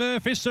Apulia, a Mur,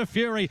 Fists of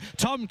Fury.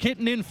 Tom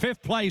Kitten in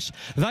 5th place.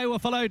 They were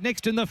followed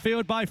next in the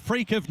field by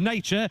Freak of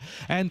Nature.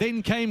 And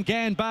then came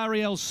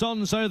Ganbari, El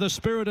Sonzo, the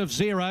Spirit of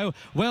Zero.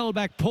 Well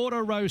back,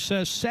 Porta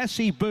Rosa,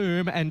 Sassy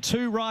Boom, and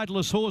 2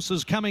 riderless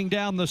horses coming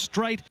down the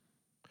straight.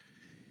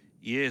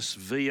 Yes,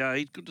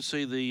 V8. Good to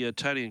see the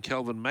Tony and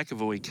Calvin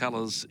McAvoy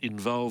colours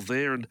involved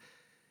there. And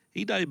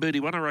he debuted,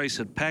 he won a race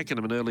at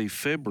Pakenham in early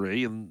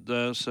February. And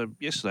so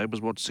yesterday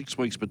was, 6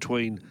 weeks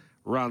between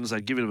runs.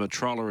 They'd given him a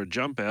trial or a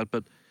jump out,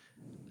 but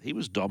he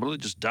was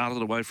dominant, just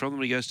darted away from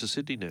them. He goes to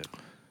Sydney now.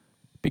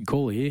 Big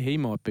call here. He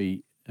might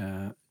be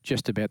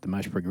just about the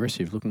most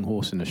progressive looking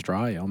horse in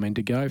Australia. I mean,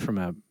 to go from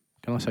a,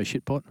 can I say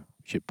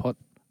shitpot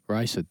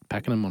race at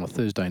Pakenham on a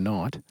Thursday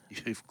night.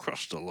 You've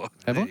crossed a lot.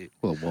 Have I?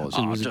 Well, it was.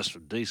 Oh, it was just for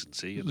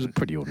decency. It was a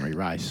pretty ordinary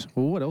race.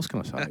 Well, what else can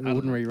I say?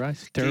 Ordinary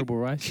race? Terrible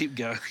race? Keep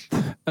going.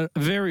 A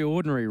very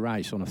ordinary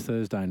race on a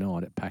Thursday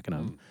night at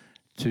Pakenham.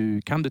 To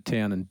come to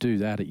town and do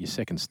that at your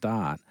second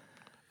start,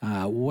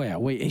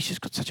 wow, he's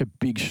just got such a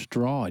big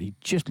stride. He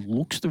just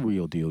looks the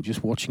real deal,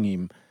 just watching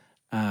him.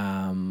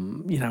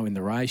 You know, in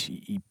the race,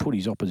 he put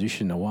his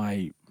opposition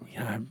away, you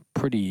know,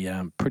 pretty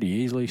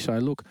easily. So,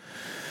 look,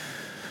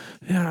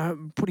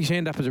 put his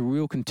hand up as a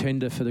real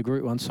contender for the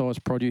Group 1 size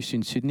produce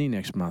in Sydney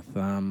next month.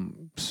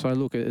 So,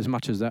 look, as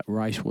much as that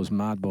race was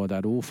marred by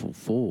that awful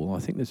fall, I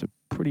think there's a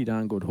pretty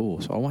darn good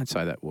horse. I won't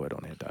say that word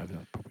on air, David.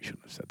 I probably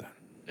shouldn't have said that.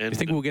 Do you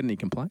think we'll get any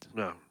complaints?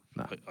 No.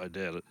 I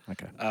doubt it.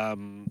 Okay.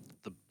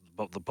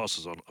 The boss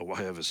is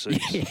away overseas.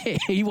 Yeah,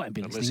 he won't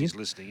be unless he's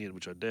listening in,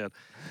 which I doubt.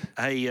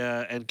 Hey,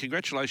 and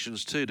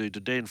congratulations too to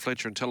Dan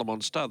Fletcher and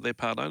Telemon Stud. They're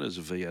part owners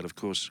of V8, of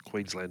course,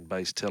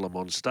 Queensland-based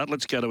Telemon Stud.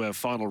 Let's go to our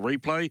final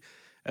replay,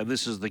 and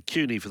this is the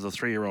CUNY for the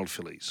 3-year-old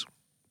fillies.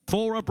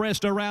 4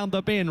 abreast around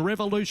the bend.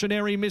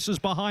 Revolutionary Misses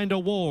behind a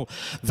wall.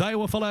 They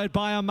were followed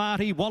by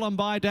Amati.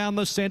 Wollombi down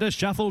the centre.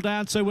 Shuffle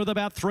Dancer with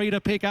about 3 to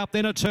pick up.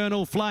 Then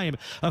Eternal Flame.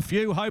 A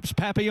Few Hopes.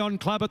 Papillon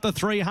Club at the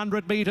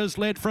 300 metres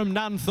led from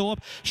Nunthorpe.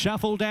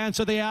 Shuffle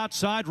Dancer the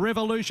outside.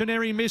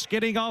 Revolutionary Miss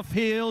getting off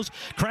heels.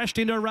 Crashed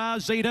into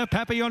Razita.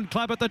 Papillon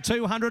Club at the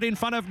 200 in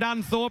front of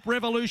Nunthorpe.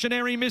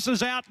 Revolutionary Miss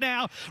is out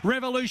now.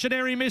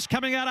 Revolutionary Miss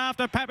coming out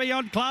after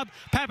Papillon Club.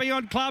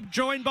 Papillon Club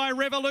joined by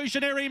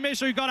Revolutionary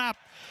Miss, who got up.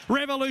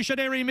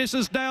 Revolutionary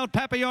Misses nailed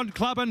Papillon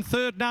Club and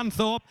 3rd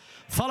Nunthorpe,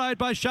 followed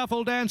by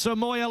Shuffle Dancer,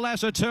 Moya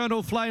Lass,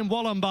 Eternal Flame,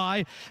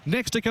 Wollombi.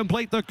 Next to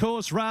complete the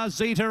course,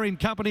 Razita in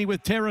company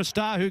with Terra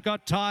Star, who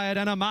got tired,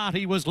 and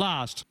Amati was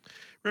last.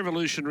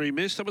 Revolutionary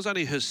Miss, that was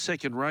only her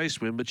 2nd race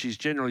win, but she's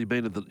generally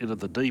been at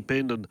the deep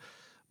end, and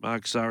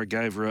Mark Zahra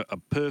gave her a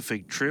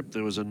perfect trip.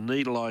 There was a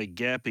needle-eye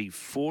gap. He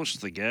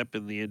forced the gap.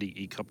 In the end,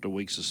 he copped a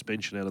week's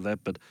suspension out of that,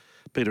 but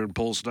Peter and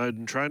Paul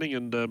Snowden training,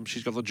 and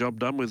she's got the job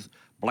done with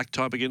black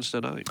type against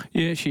her name.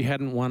 Yeah, she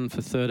hadn't won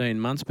for 13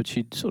 months, but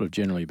she'd sort of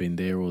generally been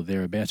there or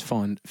thereabouts.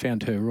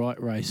 Found her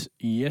right race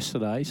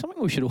yesterday.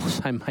 Something we should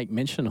also make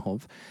mention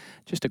of,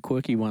 just a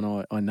quirky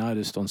one I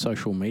noticed on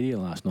social media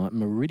last night.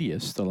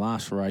 Meridius, the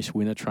last race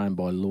winner, trained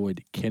by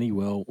Lloyd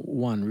Kennywell,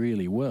 won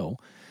really well.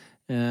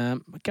 Go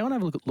and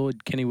have a look at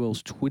Lloyd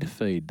Kennywell's Twitter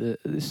feed.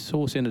 This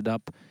horse ended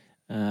up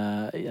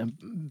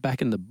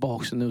back in the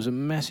box, and there was a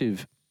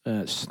massive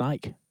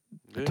snake,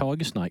 a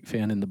tiger snake,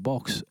 found in the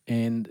box.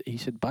 And he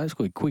said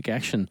basically quick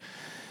action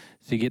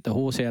to get the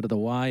horse out of the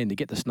way and to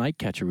get the snake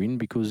catcher in,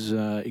 because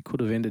it could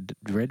have ended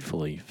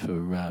dreadfully for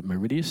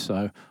Meridius.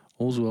 So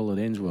all's well that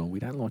ends well. We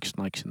don't like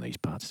snakes in these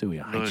parts, do we?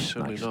 I hate No,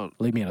 certainly snakes. not.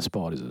 Leave me out of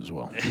spiders as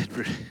well.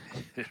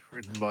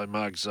 Written by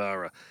Mark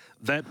Zara.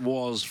 That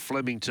was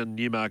Flemington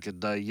Newmarket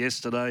Day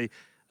yesterday.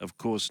 Of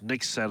course,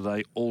 next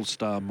Saturday,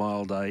 All-Star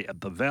Mile Day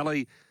at the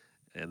Valley,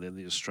 and then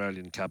the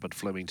Australian Cup at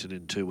Flemington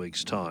in 2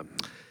 weeks' time.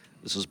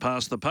 This is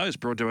Past the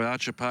Post, brought to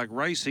Archer Park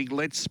Racing.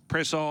 Let's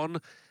press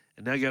on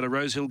and now go to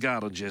Rosehill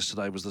Gardens.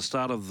 Yesterday was the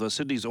start of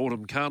Sydney's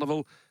Autumn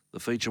Carnival. The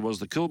feature was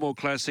the Coolmore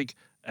Classic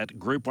at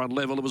Group 1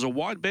 level. It was a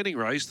wide betting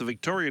race. The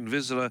Victorian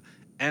visitor,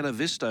 Anna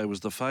Visto, was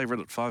the favourite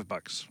at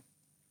 $5.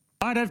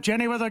 Pride of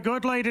Jenny with a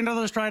good lead into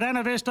the straight.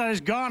 Anna Visto's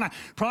gone.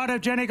 Pride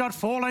of Jenny got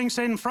 4 lengths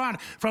in front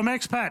from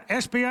Expat.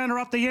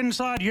 Espiona up the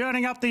inside,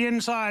 yearning up the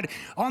inside.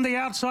 On the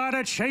outside,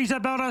 it's She's a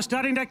Belter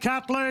starting to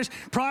cut loose.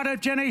 Pride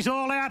of Jenny's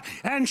all out,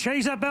 and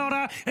She's a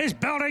Belter is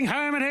belting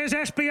home. And here's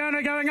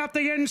Espiona going up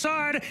the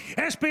inside.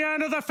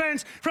 Espiona the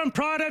fence from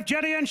Pride of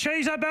Jenny and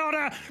She's a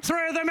Belter.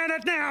 3 of them in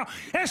it now.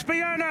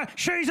 Espiona,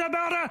 She's a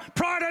Belter,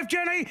 Pride of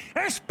Jenny.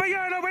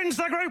 Espiona wins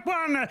the Group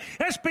 1.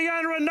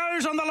 Espiona a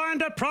nose on the line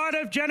to Pride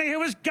of Jenny, who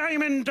was game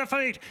in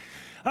defeat.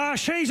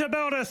 She's a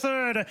Belter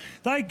third.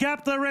 They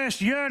gap the rest.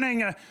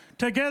 Yearning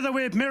together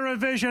with Mirror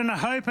Vision,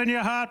 Hope in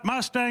Your Heart,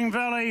 Mustang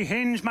Valley,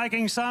 Hinge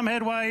making some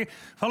headway,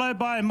 followed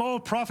by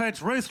More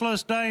Profits,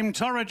 Ruthless Dame,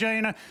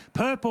 Torregina,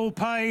 Purple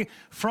Pay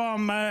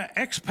from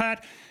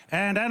Expat,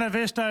 and Anna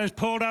Visto's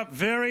pulled up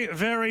very,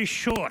 very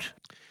short.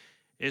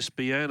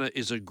 Espiona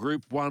is a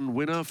Group 1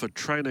 winner for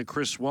trainer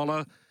Chris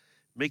Waller.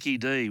 Mickey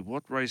D,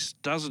 what race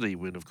doesn't he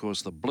win? Of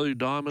course, the Blue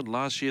Diamond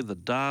last year, the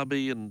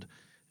Derby, and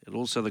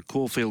also the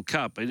Caulfield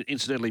Cup.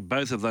 Incidentally,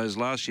 both of those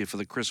last year for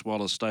the Chris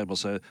Waller stable,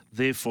 so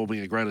they're forming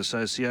a great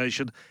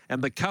association.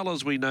 And the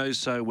colours we know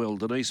so well,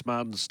 Denise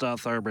Martin's Star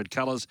Thoroughbred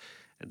Colours,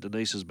 and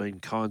Denise has been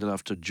kind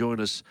enough to join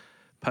us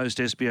post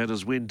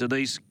Espiona's win.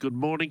 Denise, good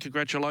morning,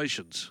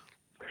 congratulations.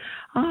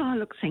 Oh,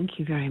 look, thank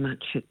you very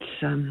much.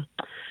 It's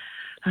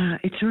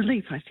a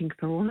relief, I think,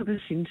 for all of us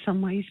in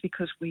some ways,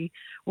 because we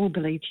all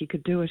believed she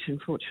could do it,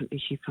 and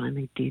fortunately she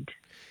finally did.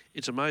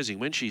 It's amazing.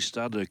 When she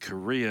started her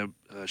career,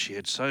 she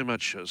had so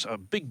much, a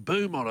big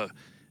boom on her.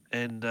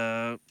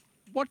 And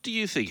what do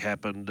you think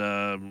happened?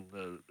 Not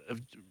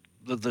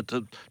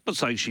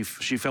saying she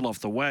fell off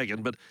the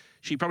wagon, but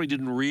she probably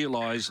didn't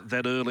realise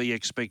that early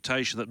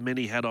expectation that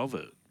many had of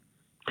her.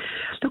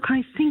 Look,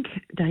 I think,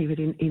 David,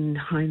 in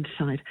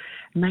hindsight,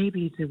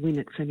 maybe the win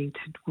at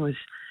Flemington was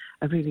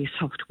a really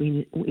soft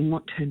win in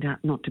what turned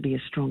out not to be a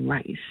strong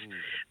race.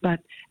 But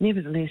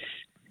nevertheless,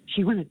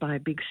 she won it by a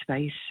big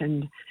space.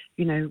 And,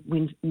 you know,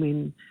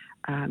 when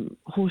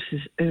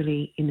horses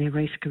early in their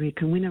race career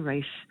can win a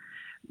race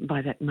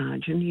by that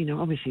margin, you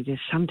know, obviously there's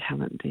some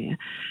talent there.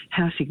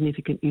 How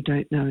significant, you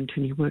don't know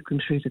until you work them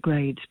through the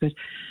grades. But,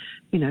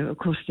 you know, of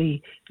course,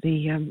 the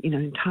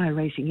entire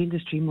racing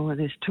industry more or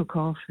less took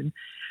off, and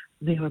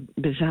there were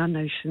bizarre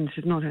notions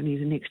of not only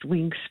the next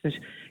Winx, but,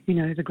 you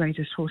know, the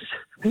greatest horse,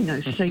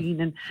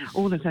 seen, and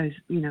all of those,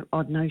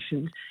 odd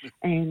notions.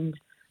 And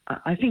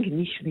I think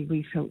initially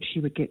we felt she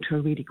would get to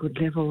a really good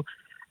level.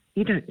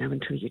 You don't know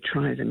until you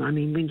try them. I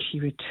mean, when she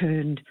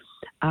returned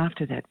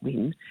after that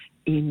win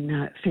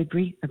in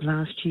February of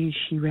last year,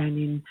 she ran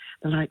in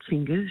the Light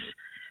Fingers,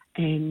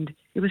 and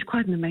it was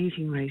quite an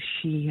amazing race.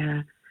 She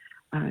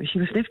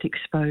was left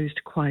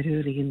exposed quite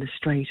early in the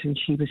straight, and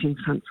she was in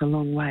front for a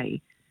long way.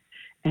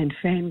 And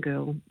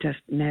Fangirl just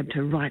nabbed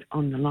her right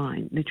on the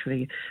line,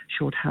 literally a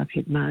short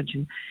half-head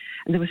margin.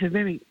 And there was a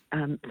very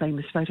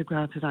famous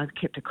photograph that I've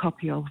kept a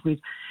copy of with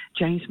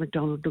James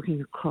McDonald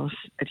looking across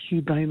at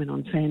Hugh Bowman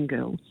on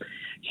Fangirl.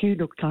 Hugh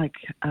looked like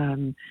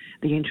the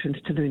entrance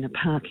to Luna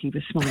Park. He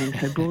was smiling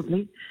so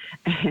broadly.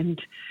 And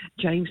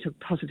James looked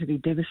positively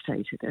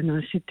devastated. And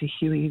I said to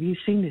Hughie, "Have you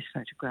seen this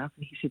photograph?"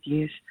 And he said,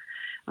 "Yes."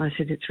 I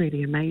said, "It's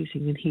really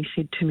amazing." And he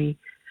said to me,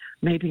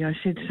 "Maybe I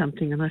said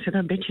something." And I said,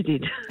 "I bet you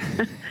did."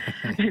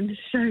 And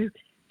so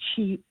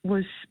she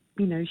was,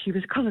 she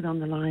was collared on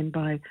the line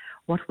by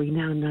what we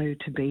now know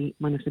to be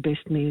one of the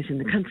best mares in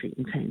the country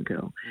in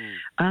Fangirl.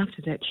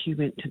 After that, she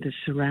went to the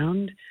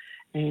Surround,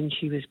 and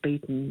she was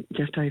beaten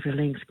just over a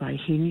length by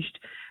Hinged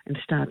and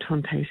Star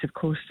Tontes, of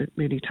course, the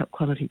really top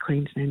quality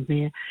Queensland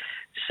mare.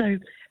 So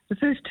the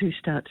first 2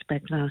 starts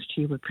back last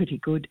year were pretty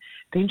good.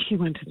 Then she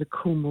went to the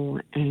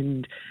Coolmore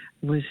and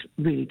was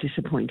really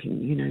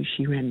disappointing.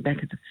 She ran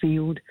back of the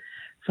field,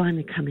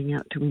 finally coming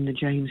out to win the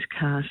James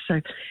Car.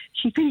 So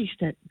she finished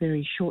that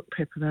very short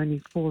prep of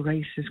only 4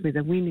 races with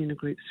a win in a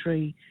Group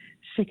 3,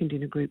 second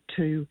in a Group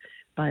 2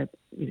 by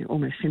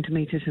almost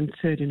centimetres, and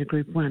third in a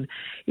Group 1.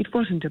 It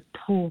wasn't a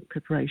poor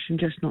preparation,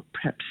 just not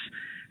perhaps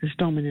as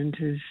dominant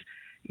as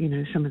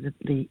some of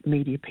the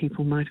media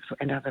people might have,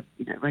 and other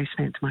race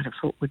fans might have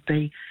thought would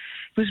be.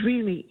 It was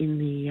really in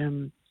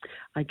the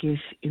I guess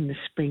in the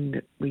spring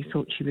that we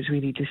thought she was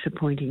really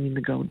disappointing in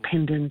the Gold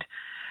Pendant,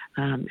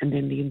 and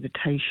then the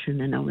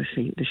Invitation, and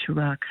obviously the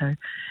Shirako.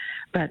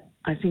 But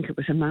I think it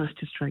was a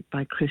masterstroke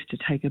by Chris to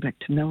take her back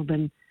to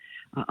Melbourne.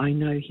 I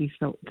know he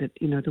felt that,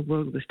 the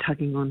world was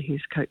tugging on his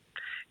coat,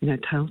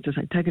 tails to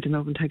say, take her to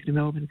Melbourne, take her to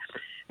Melbourne.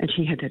 And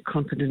she had that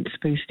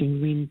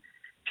confidence-boosting win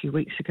a few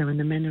weeks ago in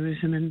the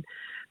Mannerism. And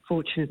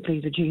fortunately,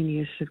 the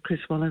genius of Chris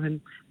Waller and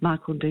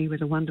Michael D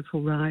with a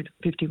wonderful ride,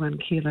 51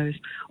 kilos,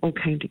 all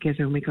came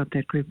together and we got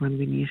that Group 1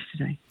 win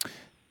yesterday.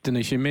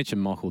 Denise, you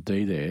mentioned Michael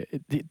D there.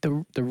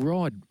 The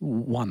ride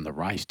won the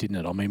race, didn't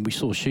it? I mean, we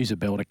saw She's a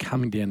Belter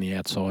coming down the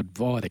outside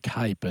via the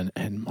Cape,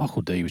 and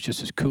Michael D was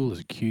just as cool as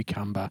a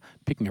cucumber,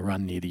 picking a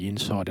run near the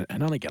inside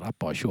and only got up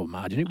by a short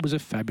margin. It was a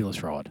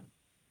fabulous ride.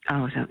 Oh,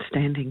 it was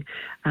outstanding.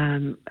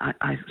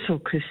 I saw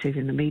Chris said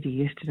in the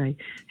media yesterday,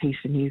 he's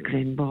the new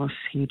Glenn boss.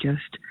 He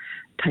just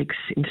takes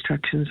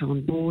instructions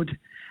on board.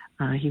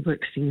 He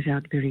works things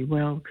out very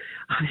well.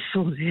 I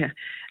saw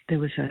there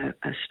was a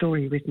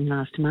story written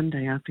last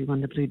Monday after he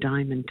won the Blue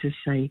Diamond to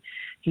say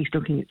he's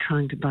looking at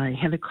trying to buy a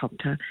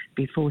helicopter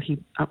before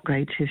he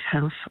upgrades his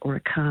house or a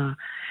car.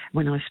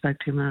 When I spoke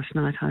to him last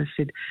night, I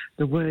said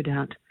the word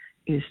out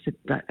is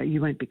that you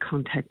won't be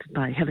contacted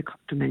by a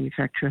helicopter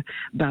manufacturer.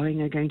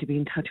 Boeing are going to be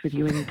in touch with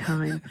you any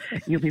time.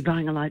 You'll be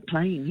buying a light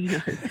plane,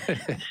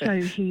 So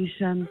he's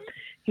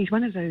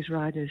one of those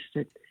riders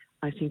that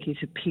I think is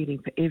appealing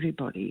for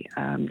everybody,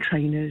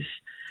 trainers,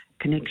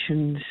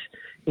 connections,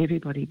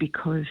 everybody,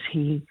 because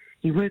he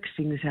works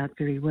things out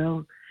very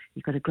well.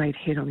 He's got a great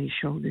head on his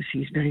shoulders.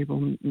 He's very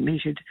well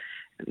measured,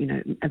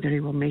 a very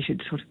well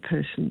measured sort of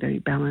person, very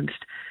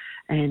balanced.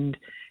 And,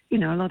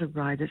 a lot of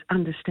riders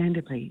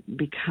understandably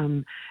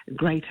become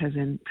greater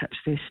than perhaps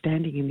their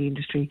standing in the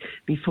industry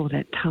before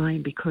that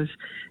time because,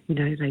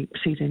 they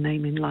see their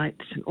name in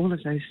lights and all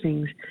of those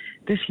things.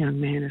 This young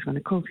man has won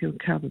a Caulfield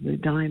Cup, the Blue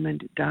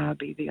Diamond,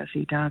 Derby,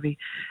 VRC Derby,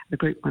 the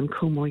Group 1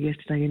 Coolmore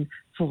yesterday in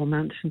 4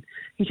 months, and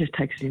he just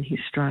takes it in his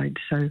stride.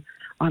 So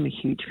I'm a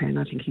huge fan.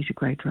 I think he's a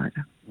great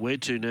rider. Where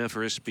to now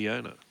for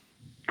Espiona?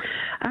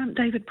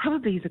 David,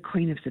 probably the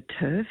Queen of the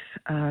Turf.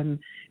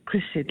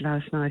 Chris said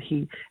last night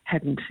he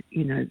hadn't,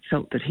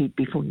 felt that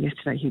before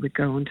yesterday he would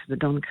go on to the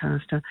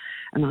Doncaster.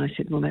 And I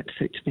said, well, that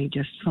suits me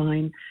just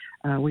fine.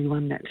 We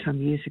won that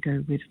some years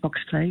ago with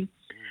Foxclay.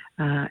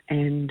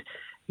 And,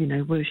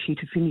 were she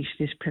to finish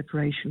this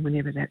preparation,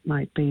 whenever that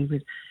might be,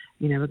 with,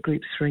 a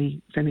Group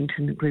 3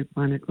 Flemington, a Group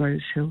 1 at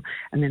Rosehill,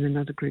 and then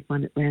another Group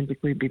 1 at Randwick,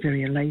 we'd be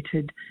very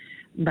elated.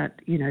 But,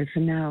 for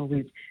now,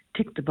 we've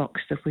ticked the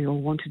box that we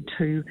all wanted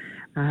to.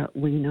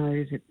 We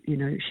know that,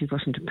 she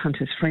wasn't a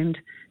punter's friend.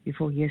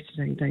 Before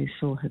yesterday, they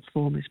saw her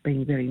form as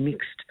being very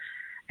mixed.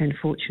 And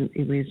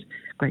fortunately, with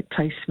great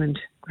placement,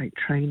 great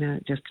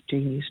trainer, just a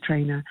genius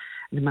trainer,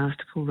 and a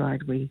masterful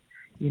ride, we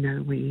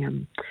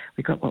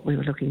got what we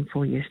were looking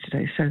for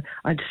yesterday. So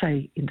I'd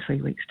say in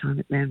 3 weeks' time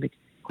at Randwick,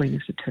 Queen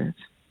of the Turf.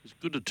 It's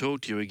good to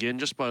talk to you again.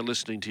 Just by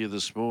listening to you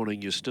this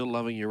morning, you're still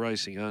loving your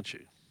racing, aren't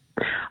you?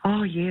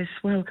 Oh, yes.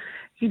 Well,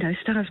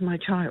 Star's my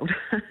child.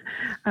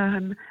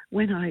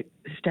 When I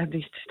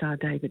established Star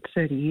David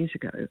 30 years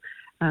ago,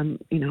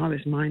 I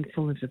was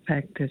mindful of the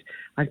fact that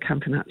I'd come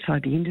from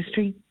outside the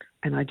industry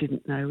and I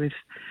didn't know if,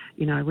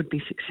 I would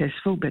be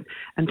successful. But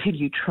until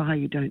you try,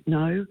 you don't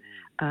know.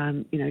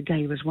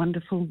 Gay was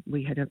wonderful.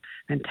 We had a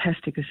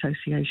fantastic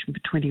association for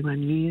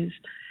 21 years.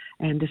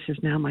 And this is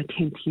now my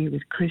 10th year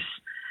with Chris.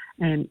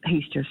 And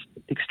he's just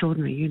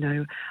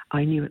extraordinary.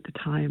 I knew at the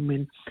time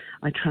when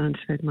I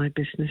transferred my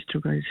business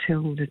to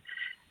Rosehill that,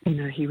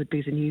 he would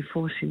be the new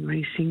force in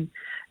racing.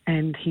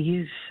 And he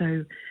is.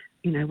 So,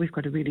 we've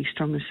got a really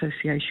strong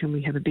association.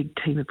 We have a big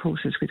team of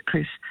horses with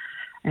Chris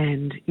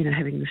and,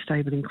 having the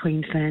stable in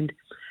Queensland,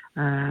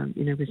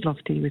 with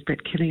Lofty, with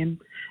Brett Killian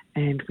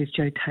and with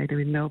Joe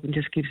Taylor in Melbourne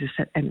just gives us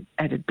that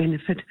added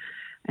benefit.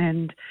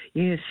 And,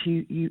 yes,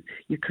 you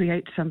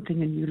create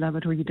something and you love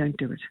it or you don't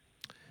do it.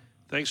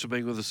 Thanks for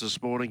being with us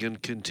this morning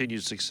and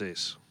continued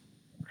success.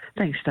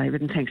 Thanks,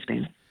 David, and thanks,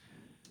 Ben.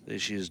 There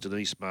she is,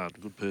 Denise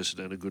Martin, good person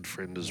and a good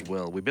friend as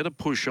well. We better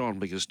push on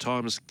because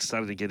time is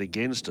starting to get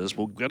against us.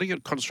 We're going to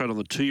concentrate on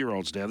the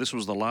 2-year-olds now. This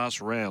was the last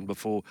round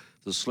before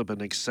the slipper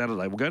next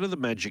Saturday. We'll go to the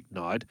Magic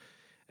Night,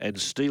 and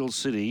Steel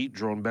City,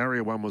 drawn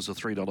barrier 1, was a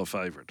 $3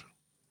 favourite.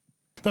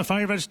 The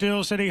favourite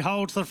Steel City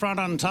holds the front.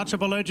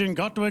 Untouchable Legend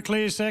got to a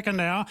clear second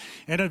now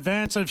in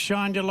advance of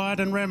Shine Your Light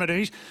and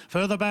Remedies.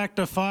 Further back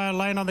to Fire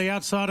Lane on the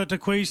outside of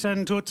Tequise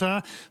and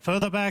Tutsa.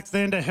 Further back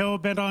then to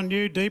Hellbent on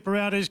You. Deeper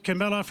out is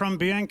Camilla from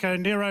Bianco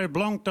Nero.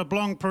 Blanc to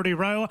Blanc, Pretty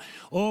Row.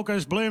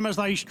 August Bloom as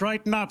they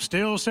straighten up.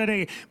 Steel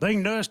City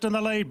being nursed in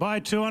the lead by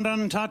 2 and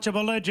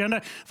Untouchable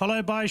Legend.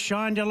 Followed by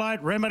Shine Your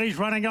Light, Remedies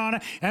running on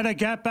and a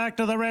gap back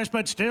to the rest.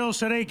 But Steel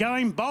City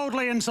going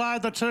boldly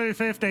inside the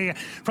 250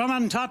 from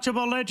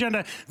Untouchable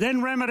Legend.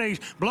 Then Remedies,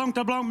 Blanc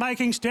to Blanc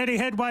making steady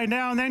headway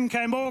now, and then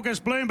came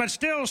August Bloom, but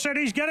Steel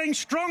City's getting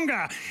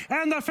stronger,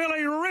 and the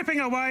filly ripping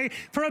away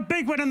for a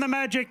big win in the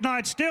Magic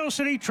Night. Steel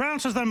City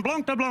trounces them,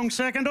 Blanc to Blanc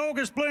second,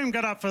 August Bloom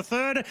got up for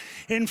third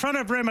in front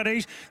of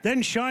Remedies,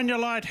 then Shine Your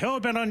Light,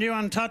 Hellbent on You,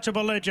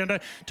 Untouchable Legend.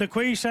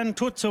 Tequise and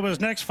Tutsa was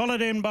next,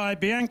 followed in by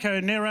Bianco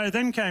Nero,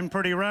 then came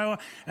Pretty Row,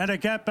 and a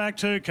gap back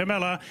to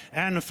Camilla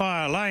and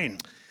Fire Lane.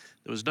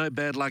 There was no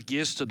bad luck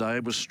yesterday.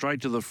 It was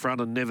straight to the front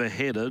and never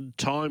headed.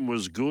 Time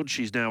was good.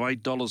 She's now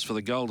 $8 for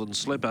the Golden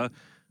Slipper.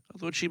 I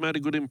thought she made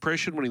a good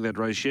impression winning that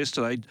race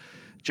yesterday.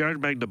 Jared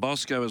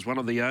Magnabosco is one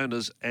of the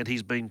owners, and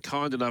he's been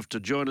kind enough to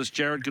join us.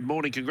 Jared, good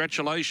morning.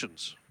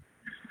 Congratulations.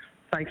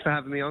 Thanks for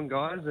having me on,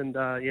 guys. And,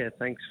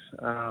 thanks.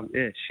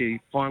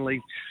 She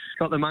finally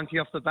got the monkey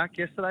off the back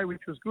yesterday,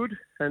 which was good.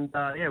 And,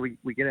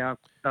 we get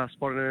our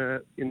spot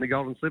in the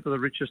Golden Slipper, the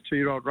richest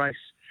 2-year-old race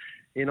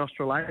in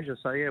Australasia.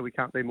 So, we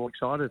can't be more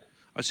excited.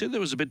 I said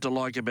there was a bit to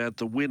like about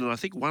the win, and I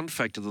think one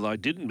factor that I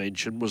didn't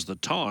mention was the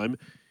time.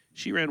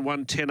 She ran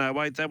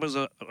 1:10.08. That was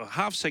a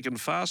half second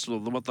faster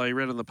than what they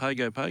ran in the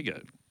Pago.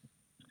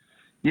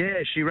 Yeah,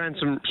 she ran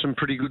some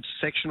pretty good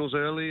sectionals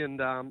early, and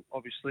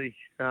obviously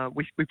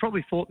we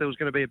probably thought there was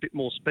going to be a bit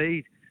more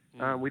speed.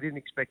 We didn't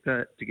expect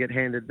to get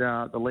handed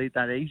the lead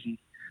that easy.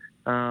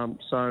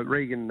 So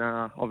Regan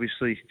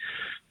obviously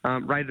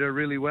rated her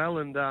really well,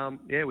 and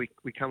we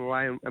come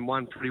away and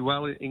won pretty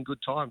well in good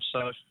time.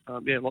 So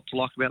a lot to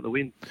like about the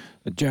win.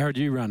 Jared,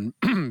 you run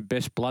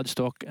Best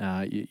Bloodstock.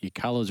 Your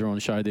colours are on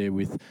show there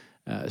with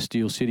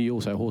Steel City.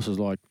 Also horses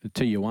like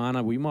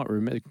Tijuana. We might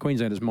remember,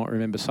 Queenslanders might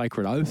remember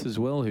Sacred Oath as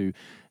well, who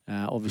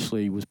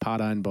obviously was part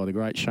owned by the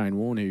great Shane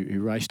Warne, who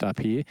raced up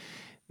here.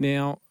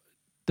 Now,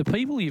 the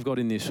people you've got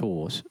in this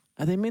horse.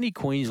 Are there many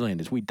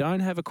Queenslanders? We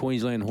don't have a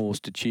Queensland horse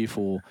to cheer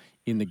for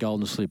in the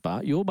Golden Slipper.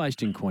 You're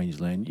based in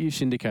Queensland. You've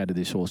syndicated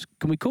this horse.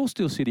 Can we call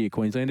Steel City a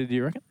Queenslander, do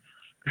you reckon?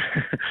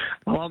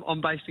 Well, I'm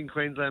based in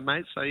Queensland,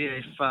 mate. So,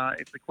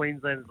 if the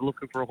Queenslanders are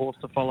looking for a horse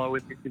to follow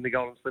in the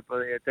Golden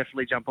Slipper,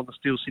 definitely jump on the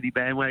Steel City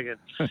bandwagon.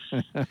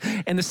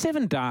 And the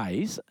 7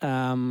 days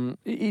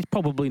is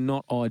probably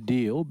not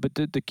ideal, but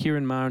did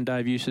Kieran Maher and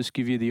Dave Eustace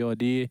give you the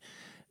idea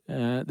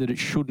that it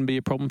shouldn't be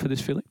a problem for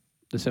this filly,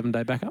 the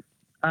 7-day backup?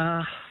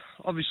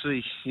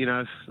 Obviously,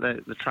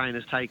 the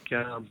trainers take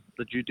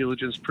the due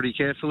diligence pretty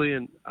carefully,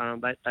 and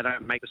they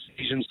don't make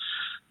decisions,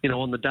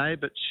 on the day.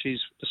 But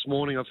this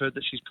morning I've heard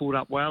that she's pulled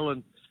up well,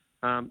 and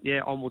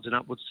onwards and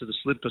upwards to the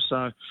slipper.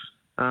 So,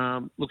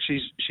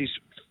 she's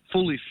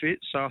fully fit,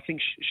 so I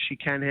think she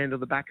can handle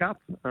the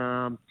backup.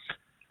 And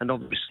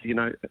obviously,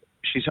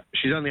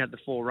 she's only had the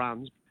 4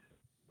 runs.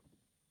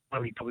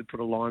 We probably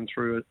put a line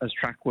through as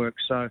track work.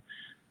 So,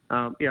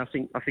 I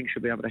think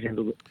she'll be able to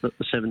handle the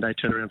 7-day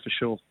turnaround for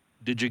sure.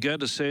 Did you go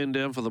to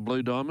Sandown for the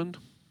Blue Diamond?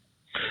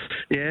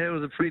 Yeah, it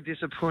was a pretty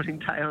disappointing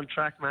day on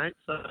track, mate.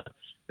 So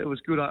it was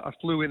good. I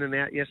flew in and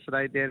out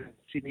yesterday down in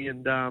Sydney,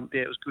 and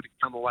it was good to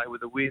come away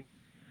with a win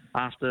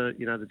after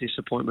the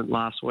disappointment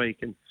last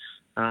week. And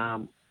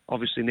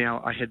obviously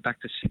now I head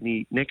back to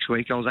Sydney next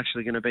week. I was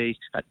actually going to be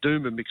at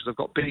Doomben because I've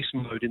got beast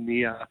mode in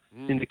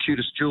the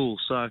Cutest Jewel,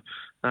 so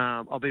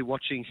I'll be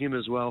watching him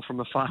as well from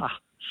afar.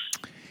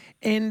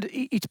 And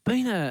it's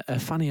been a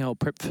funny old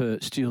prep for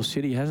Steel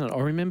City, hasn't it?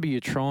 I remember you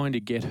trying to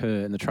get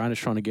her, and the trainer's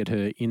trying to get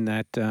her in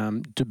that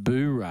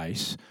debut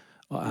race,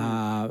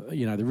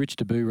 the Rich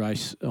debut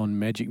race on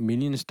Magic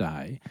Millions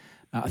Day.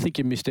 I think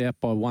you missed out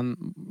by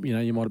one,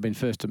 you might have been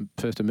first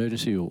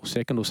emergency or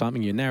second or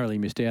something. You narrowly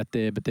missed out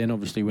there, but then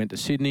obviously went to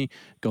Sydney,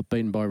 got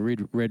beaten by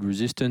Red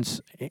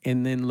Resistance,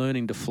 and then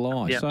learning to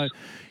fly. Yep. So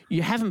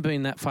you haven't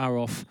been that far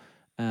off.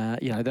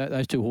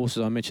 Those 2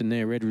 horses I mentioned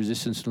there, Red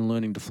Resistance and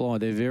Learning to Fly,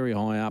 they're very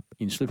high up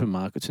in slipper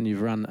markets, and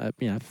you've run,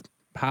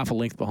 half a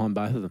length behind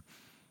both of them.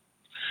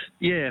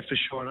 Yeah, for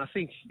sure. And I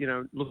think,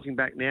 looking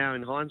back now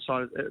in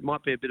hindsight, it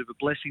might be a bit of a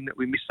blessing that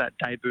we missed that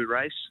debut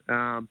race.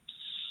 The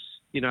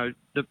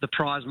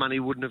prize money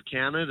wouldn't have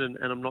counted, and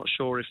I'm not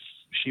sure if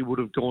she would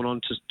have gone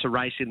on to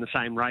race in the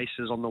same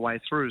races on the way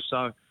through.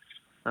 So,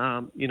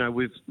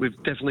 we've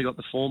definitely got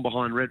the form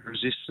behind Red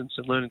Resistance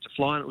and Learning to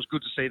Fly, and it was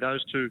good to see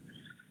those 2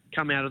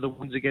 come out of the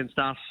wins against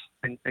us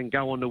and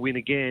go on to win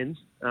again.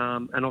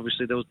 And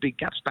obviously there was big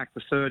gaps back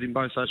to third in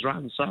both those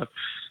runs. So,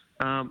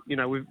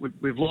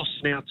 we've lost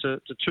now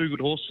to 2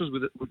 good horses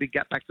with a big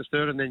gap back to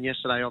third. And then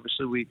yesterday,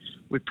 obviously,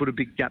 we put a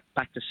big gap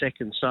back to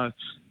second. So,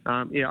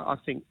 I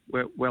think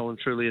we're well and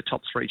truly a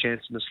top 3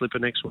 chance in the slipper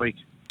next week.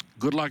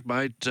 Good luck,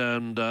 mate.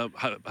 And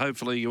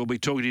hopefully we'll be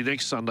talking to you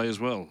next Sunday as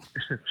well.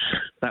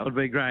 That would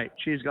be great.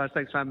 Cheers, guys.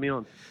 Thanks for having me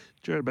on.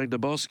 Jared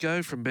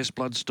Magnabosco from Best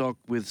Bloodstock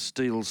with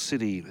Steel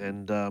City,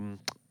 and a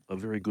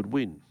very good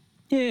win.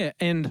 Yeah,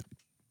 and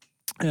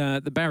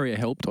the barrier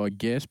helped, I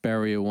guess.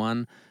 Barrier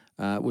 1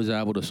 was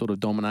able to sort of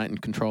dominate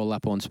and control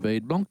up on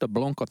speed. Blanc de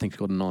Blanc, I think, has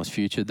got a nice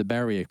future. The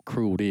barrier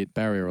cruelled it.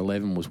 Barrier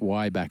 11 was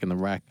way back in the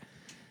rack.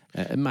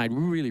 It made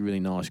really,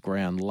 really nice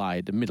ground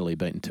laid, admittedly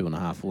beaten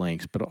 2.5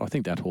 lengths, but I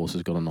think that horse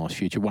has got a nice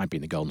future. Won't be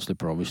in the Golden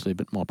Slipper, obviously,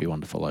 but might be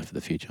one to follow for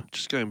the future.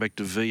 Just going back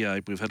to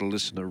V8, we've had a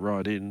listener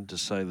write in to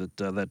say that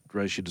that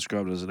race you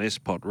described as an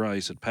S-pot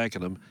race at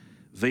Pakenham.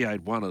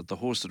 V8 won it. The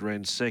horse that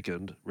ran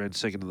second in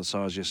the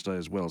size yesterday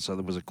as well, so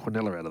there was a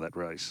quinella out of that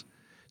race.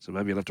 So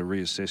maybe you'll have to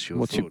reassess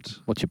your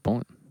thoughts. What's your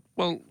point?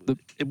 Well,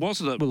 it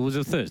wasn't a... Well, it was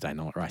a Thursday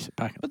night race at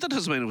Pakenham. But that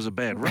doesn't mean it was a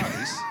bad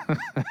race.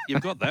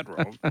 You've got that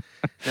wrong.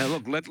 Now,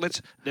 look,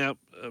 let's... Now,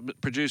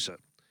 producer,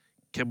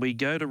 can we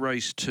go to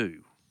race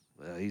 2?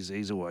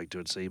 He's awake to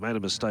it, so he made a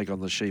mistake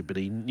on the sheet, but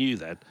he knew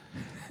that.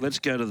 Let's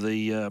go to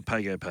the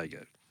Pago.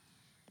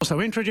 So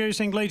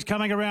introducing leads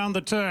coming around the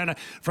turn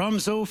from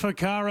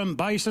Zulfikar and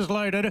bases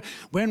loaded.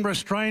 When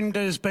Restrained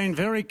has been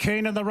very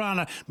keen in the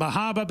run.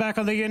 Mahaba back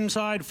on the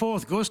inside,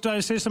 fourth. Gusto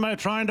Sissimo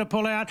trying to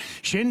pull out.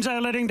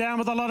 Shinzo letting down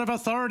with a lot of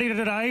authority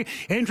today.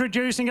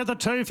 Introducing at the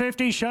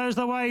 250 shows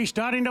the way.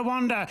 Starting to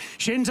wander.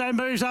 Shinzo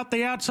moves up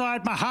the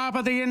outside.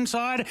 Mahaba the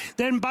inside.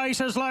 Then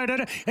bases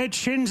loaded. It's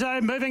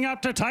Shinzo moving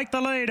up to take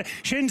the lead.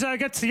 Shinzo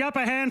gets the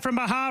upper hand from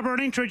Mahaba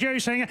and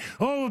introducing.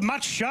 Oh,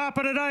 much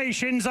sharper today,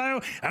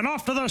 Shinzo. And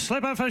off to the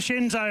slipper for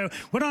Shinzo.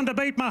 Went on to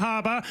beat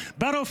Mahaba.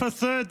 Battle for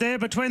third there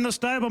between the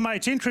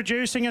stablemates.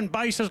 Introducing and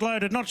bases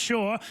loaded. Not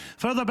sure.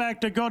 Further back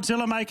to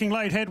Godzilla making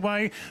late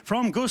headway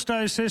from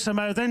Gusto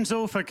Sissimo. Then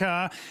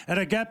Zulfikar. At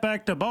a gap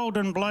back to Bold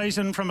and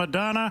Blazon from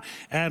Adana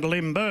and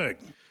Limburg.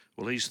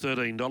 Well, he's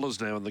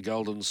 $13 now in the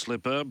Golden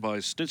Slipper by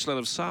Snitchland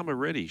of Sama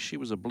Reddy. She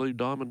was a Blue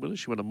Diamond winner.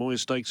 She won a Moir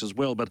Stakes as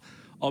well, but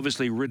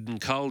obviously ridden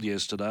cold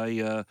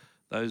yesterday.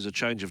 Those a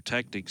change of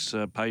tactics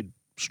paid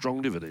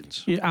strong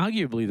dividends. Yeah,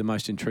 arguably the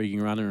most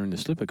intriguing runner in the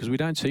slipper, because we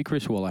don't see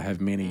Chris Waller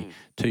have many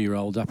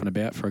 2-year-olds up and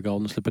about for a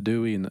Golden Slipper,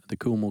 do we? And the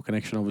Coolmore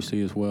connection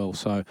obviously as well.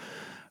 So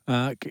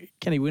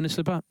can he win a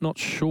slipper? Not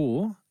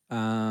sure.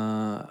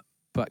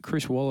 But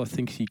Chris Waller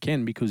thinks he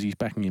can because he's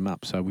backing him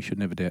up. So we should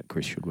never doubt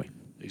Chris, should we?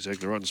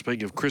 Exactly right. And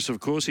speaking of Chris, of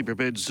course, he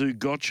prepared Zoo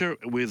Gotcha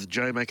with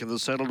J-Mac in the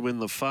saddle to win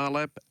the Far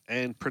Lap,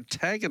 and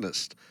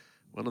Protagonist,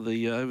 one of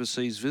the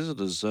overseas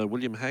visitors,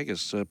 William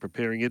Haggis,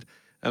 preparing it.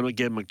 And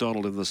again,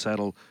 McDonald in the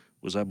saddle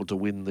was able to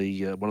win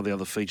the one of the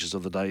other features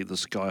of the day, the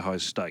Sky High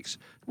Stakes.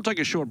 We'll take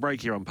a short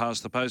break here on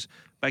Past the Post.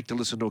 Back to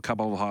listen to a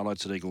couple of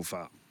highlights at Eagle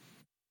Farm.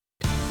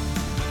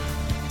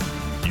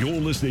 You're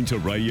listening to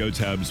Radio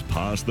Tab's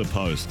Past the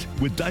Post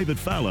with David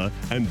Fowler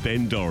and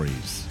Ben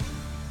Dorries.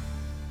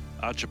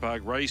 Archer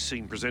Park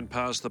Racing present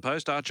Past the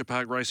Post,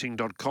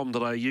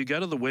 archerparkracing.com.au. Go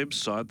to the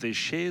website. There's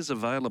shares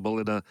available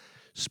in a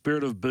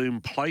Spirit of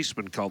Boom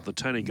placement colt that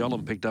Tony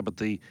Gollan picked up at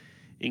the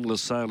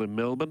Inglis sale in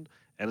Melbourne.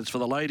 And it's for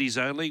the ladies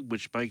only,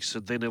 which makes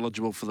it then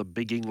eligible for the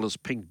big Inglis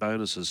pink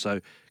bonuses.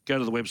 So go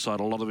to the website,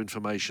 a lot of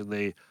information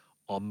there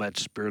on that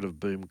Spirit of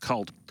Boom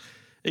colt.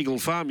 Eagle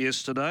Farm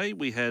yesterday,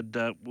 we had,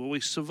 we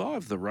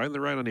survived the rain.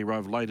 The rain only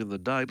arrived late in the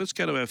day. Let's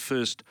go to our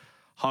first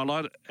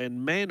highlight.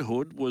 And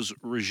Manhood was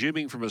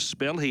resuming from a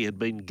spell. He had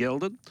been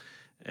gelded,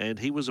 and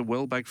he was a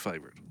well-backed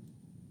favourite.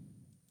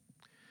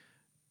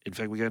 In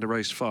fact, we're going to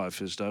race 5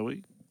 first, are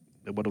we?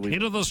 And what do we...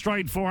 Into the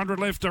straight, 400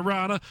 left to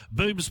Rana.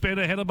 Boom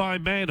Spender headed by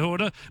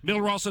Manhood.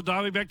 Milrosser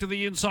diving back to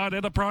the inside.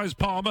 Enterprise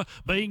Palmer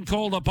being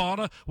called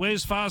upon.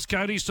 Where's Fast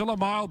Cody? Still a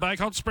mile back.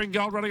 Hot Spring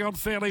Gold running on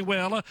fairly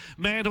well.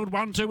 Manhood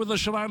 1-2 with the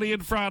Shillelagh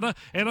in front.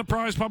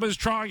 Enterprise Palmer is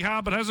trying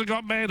hard but hasn't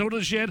got Manhood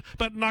as yet.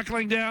 But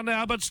knuckling down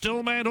now, but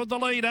still Manhood the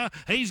leader.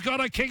 He's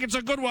got a kick. It's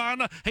a good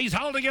one. He's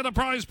holding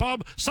Enterprise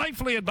Palmer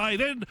safely at bay.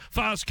 Then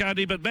Fast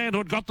Cody, but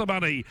Manhood got the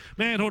money.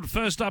 Manhood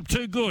first up,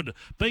 too good.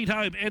 Beat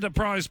home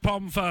Enterprise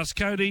Palm, Fast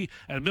Cody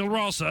and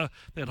Milrosser.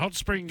 Then Hot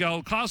Spring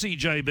Gold, Classy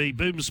JB,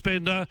 Boom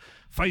Spender,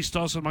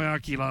 Face-Toss and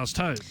Mayaki last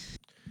home.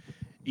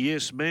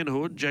 Yes,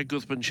 Manhood, Jack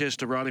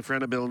Guthman-Chester riding for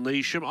Annabelle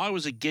Neesham. I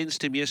was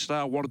against him yesterday.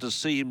 I wanted to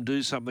see him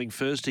do something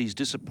first. He's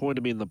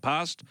disappointed me in the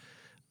past,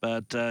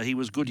 but he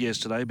was good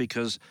yesterday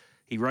because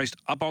he raced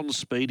up on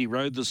speed. He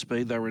rode the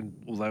speed. They were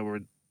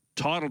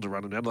entitled to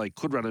run him down. They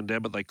could run him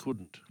down, but they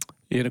couldn't.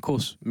 Yeah, and of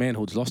course,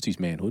 Manhood's lost his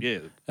manhood.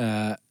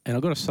 Yeah. And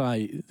I've got to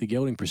say, the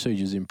gelding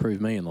procedures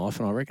improved me in life,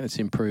 and I reckon it's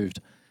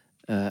improved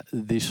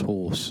this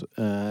horse.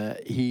 I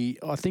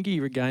think he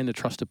regained the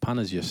trust of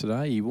punters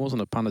yesterday. He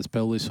wasn't a punter's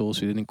bell, this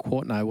horse. We didn't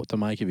quite know what to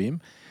make of him.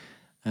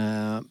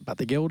 But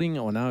the gelding,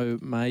 I know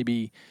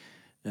maybe,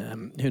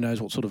 who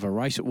knows what sort of a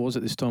race it was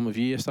at this time of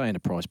year. Yesterday,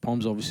 Enterprise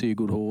Pom's obviously a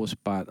good horse,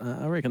 but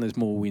I reckon there's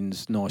more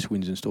nice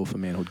wins in store for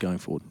Manhood going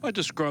forward. I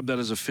describe that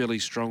as a fairly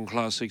strong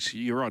Class 6.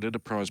 You're right,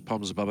 Enterprise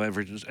Pom's above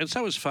average, and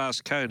so is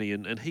Fast Coney,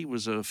 and he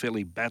was a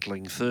fairly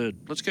battling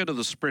third. Let's go to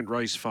the sprint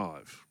race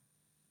 5.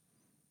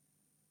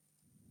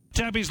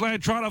 Tappy's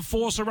Lad trying to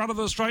force a run of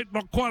the straight.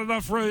 Not quite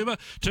enough room.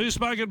 Two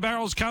Smoking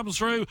Barrels comes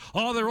through.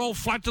 Oh, they're all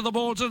flat to the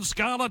boards, and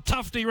Scarlet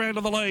Tufty ran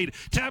to the lead.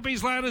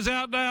 Tappy's Lad is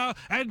out now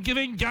and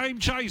giving game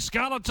chase.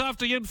 Scarlet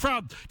Tufty in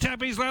front.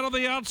 Tappy's Lad on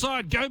the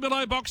outside. Go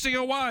Milo boxing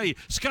away.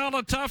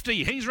 Scarlet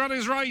Tufty, he's run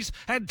his race,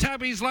 and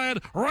Tappy's Lad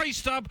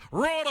raced up,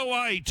 roared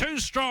away. Too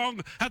strong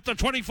at the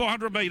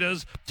 2,400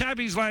 metres.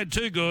 Tappy's Lad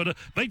too good.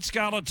 Beat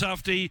Scarlet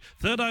Tufty.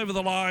 Third over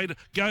the line.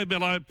 Go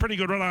Milo. Pretty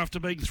good run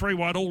after being 3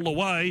 wide all the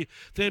way.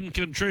 Then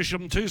Contrition,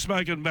 Two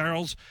Smoking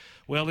Barrels.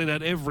 Well, it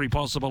had every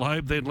possible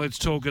hope. Then Let's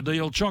Talk a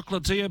Deal.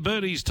 Chocolatier,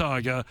 Bernie's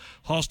Tiger,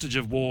 Hostage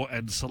of War,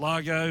 and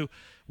Salago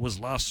was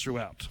last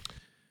throughout.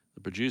 The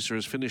producer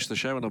has finished the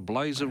show in a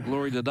blaze of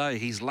glory today.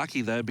 He's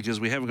lucky, though, because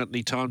we haven't got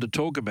any time to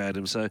talk about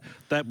him, so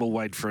that will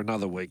wait for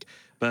another week.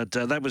 But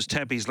that was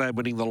Tappy's Lad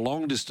winning the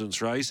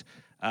long-distance race,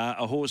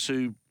 a horse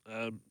who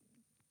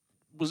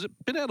was a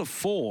bit out of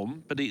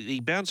form, but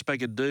he bounced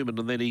back at Doomben,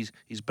 and then he's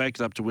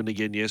backed up to win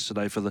again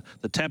yesterday for the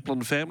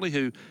Taplin family,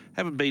 who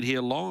haven't been here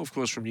long, of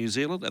course, from New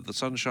Zealand at the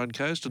Sunshine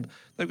Coast, and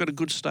they've got a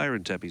good stayer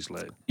in Tappy's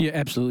Lad. Yeah,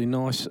 absolutely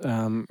nice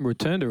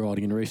return to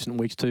riding in recent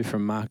weeks too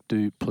from Mark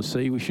du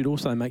Plessis. We should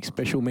also make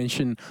special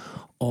mention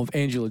of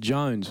Angela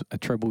Jones, a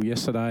treble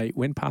yesterday,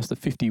 went past the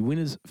 50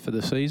 winners for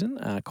the season.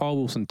 Kyle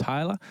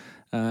Wilson-Taylor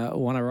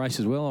won a race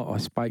as well. I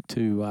spoke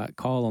to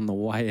Kyle on the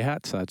way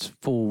out, so it's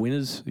 4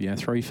 winners,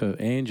 3 for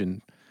Ange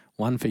and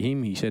 1 for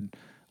him. He said,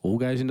 all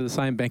goes into the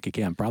same bank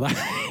account, brother.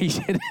 He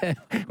said,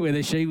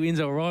 whether she wins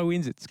or I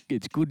wins,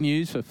 it's good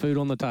news for food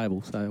on the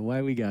table. So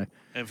away we go.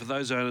 And for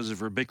those owners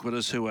of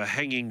Ubiquitous who are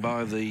hanging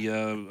by the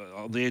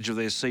on the edge of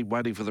their seat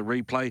waiting for the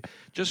replay,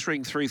 just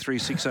ring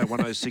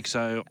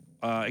 33601060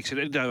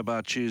 Exceed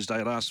Bar Tuesday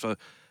and ask for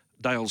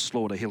Dale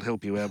Slaughter. He'll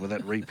help you out with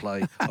that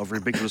replay of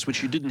Ubiquitous,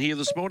 which you didn't hear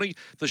this morning.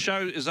 The show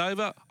is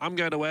over. I'm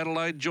going to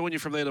Adelaide. Join you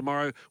from there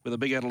tomorrow with a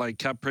big Adelaide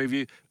Cup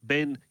preview.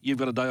 Ben, you've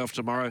got a day off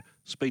tomorrow.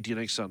 Speak to you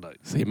next Sunday.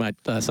 See you, mate.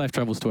 Safe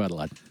travels to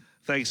Adelaide.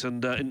 Thanks,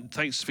 and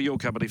thanks for your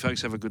company,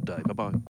 folks. Have a good day. Bye-bye.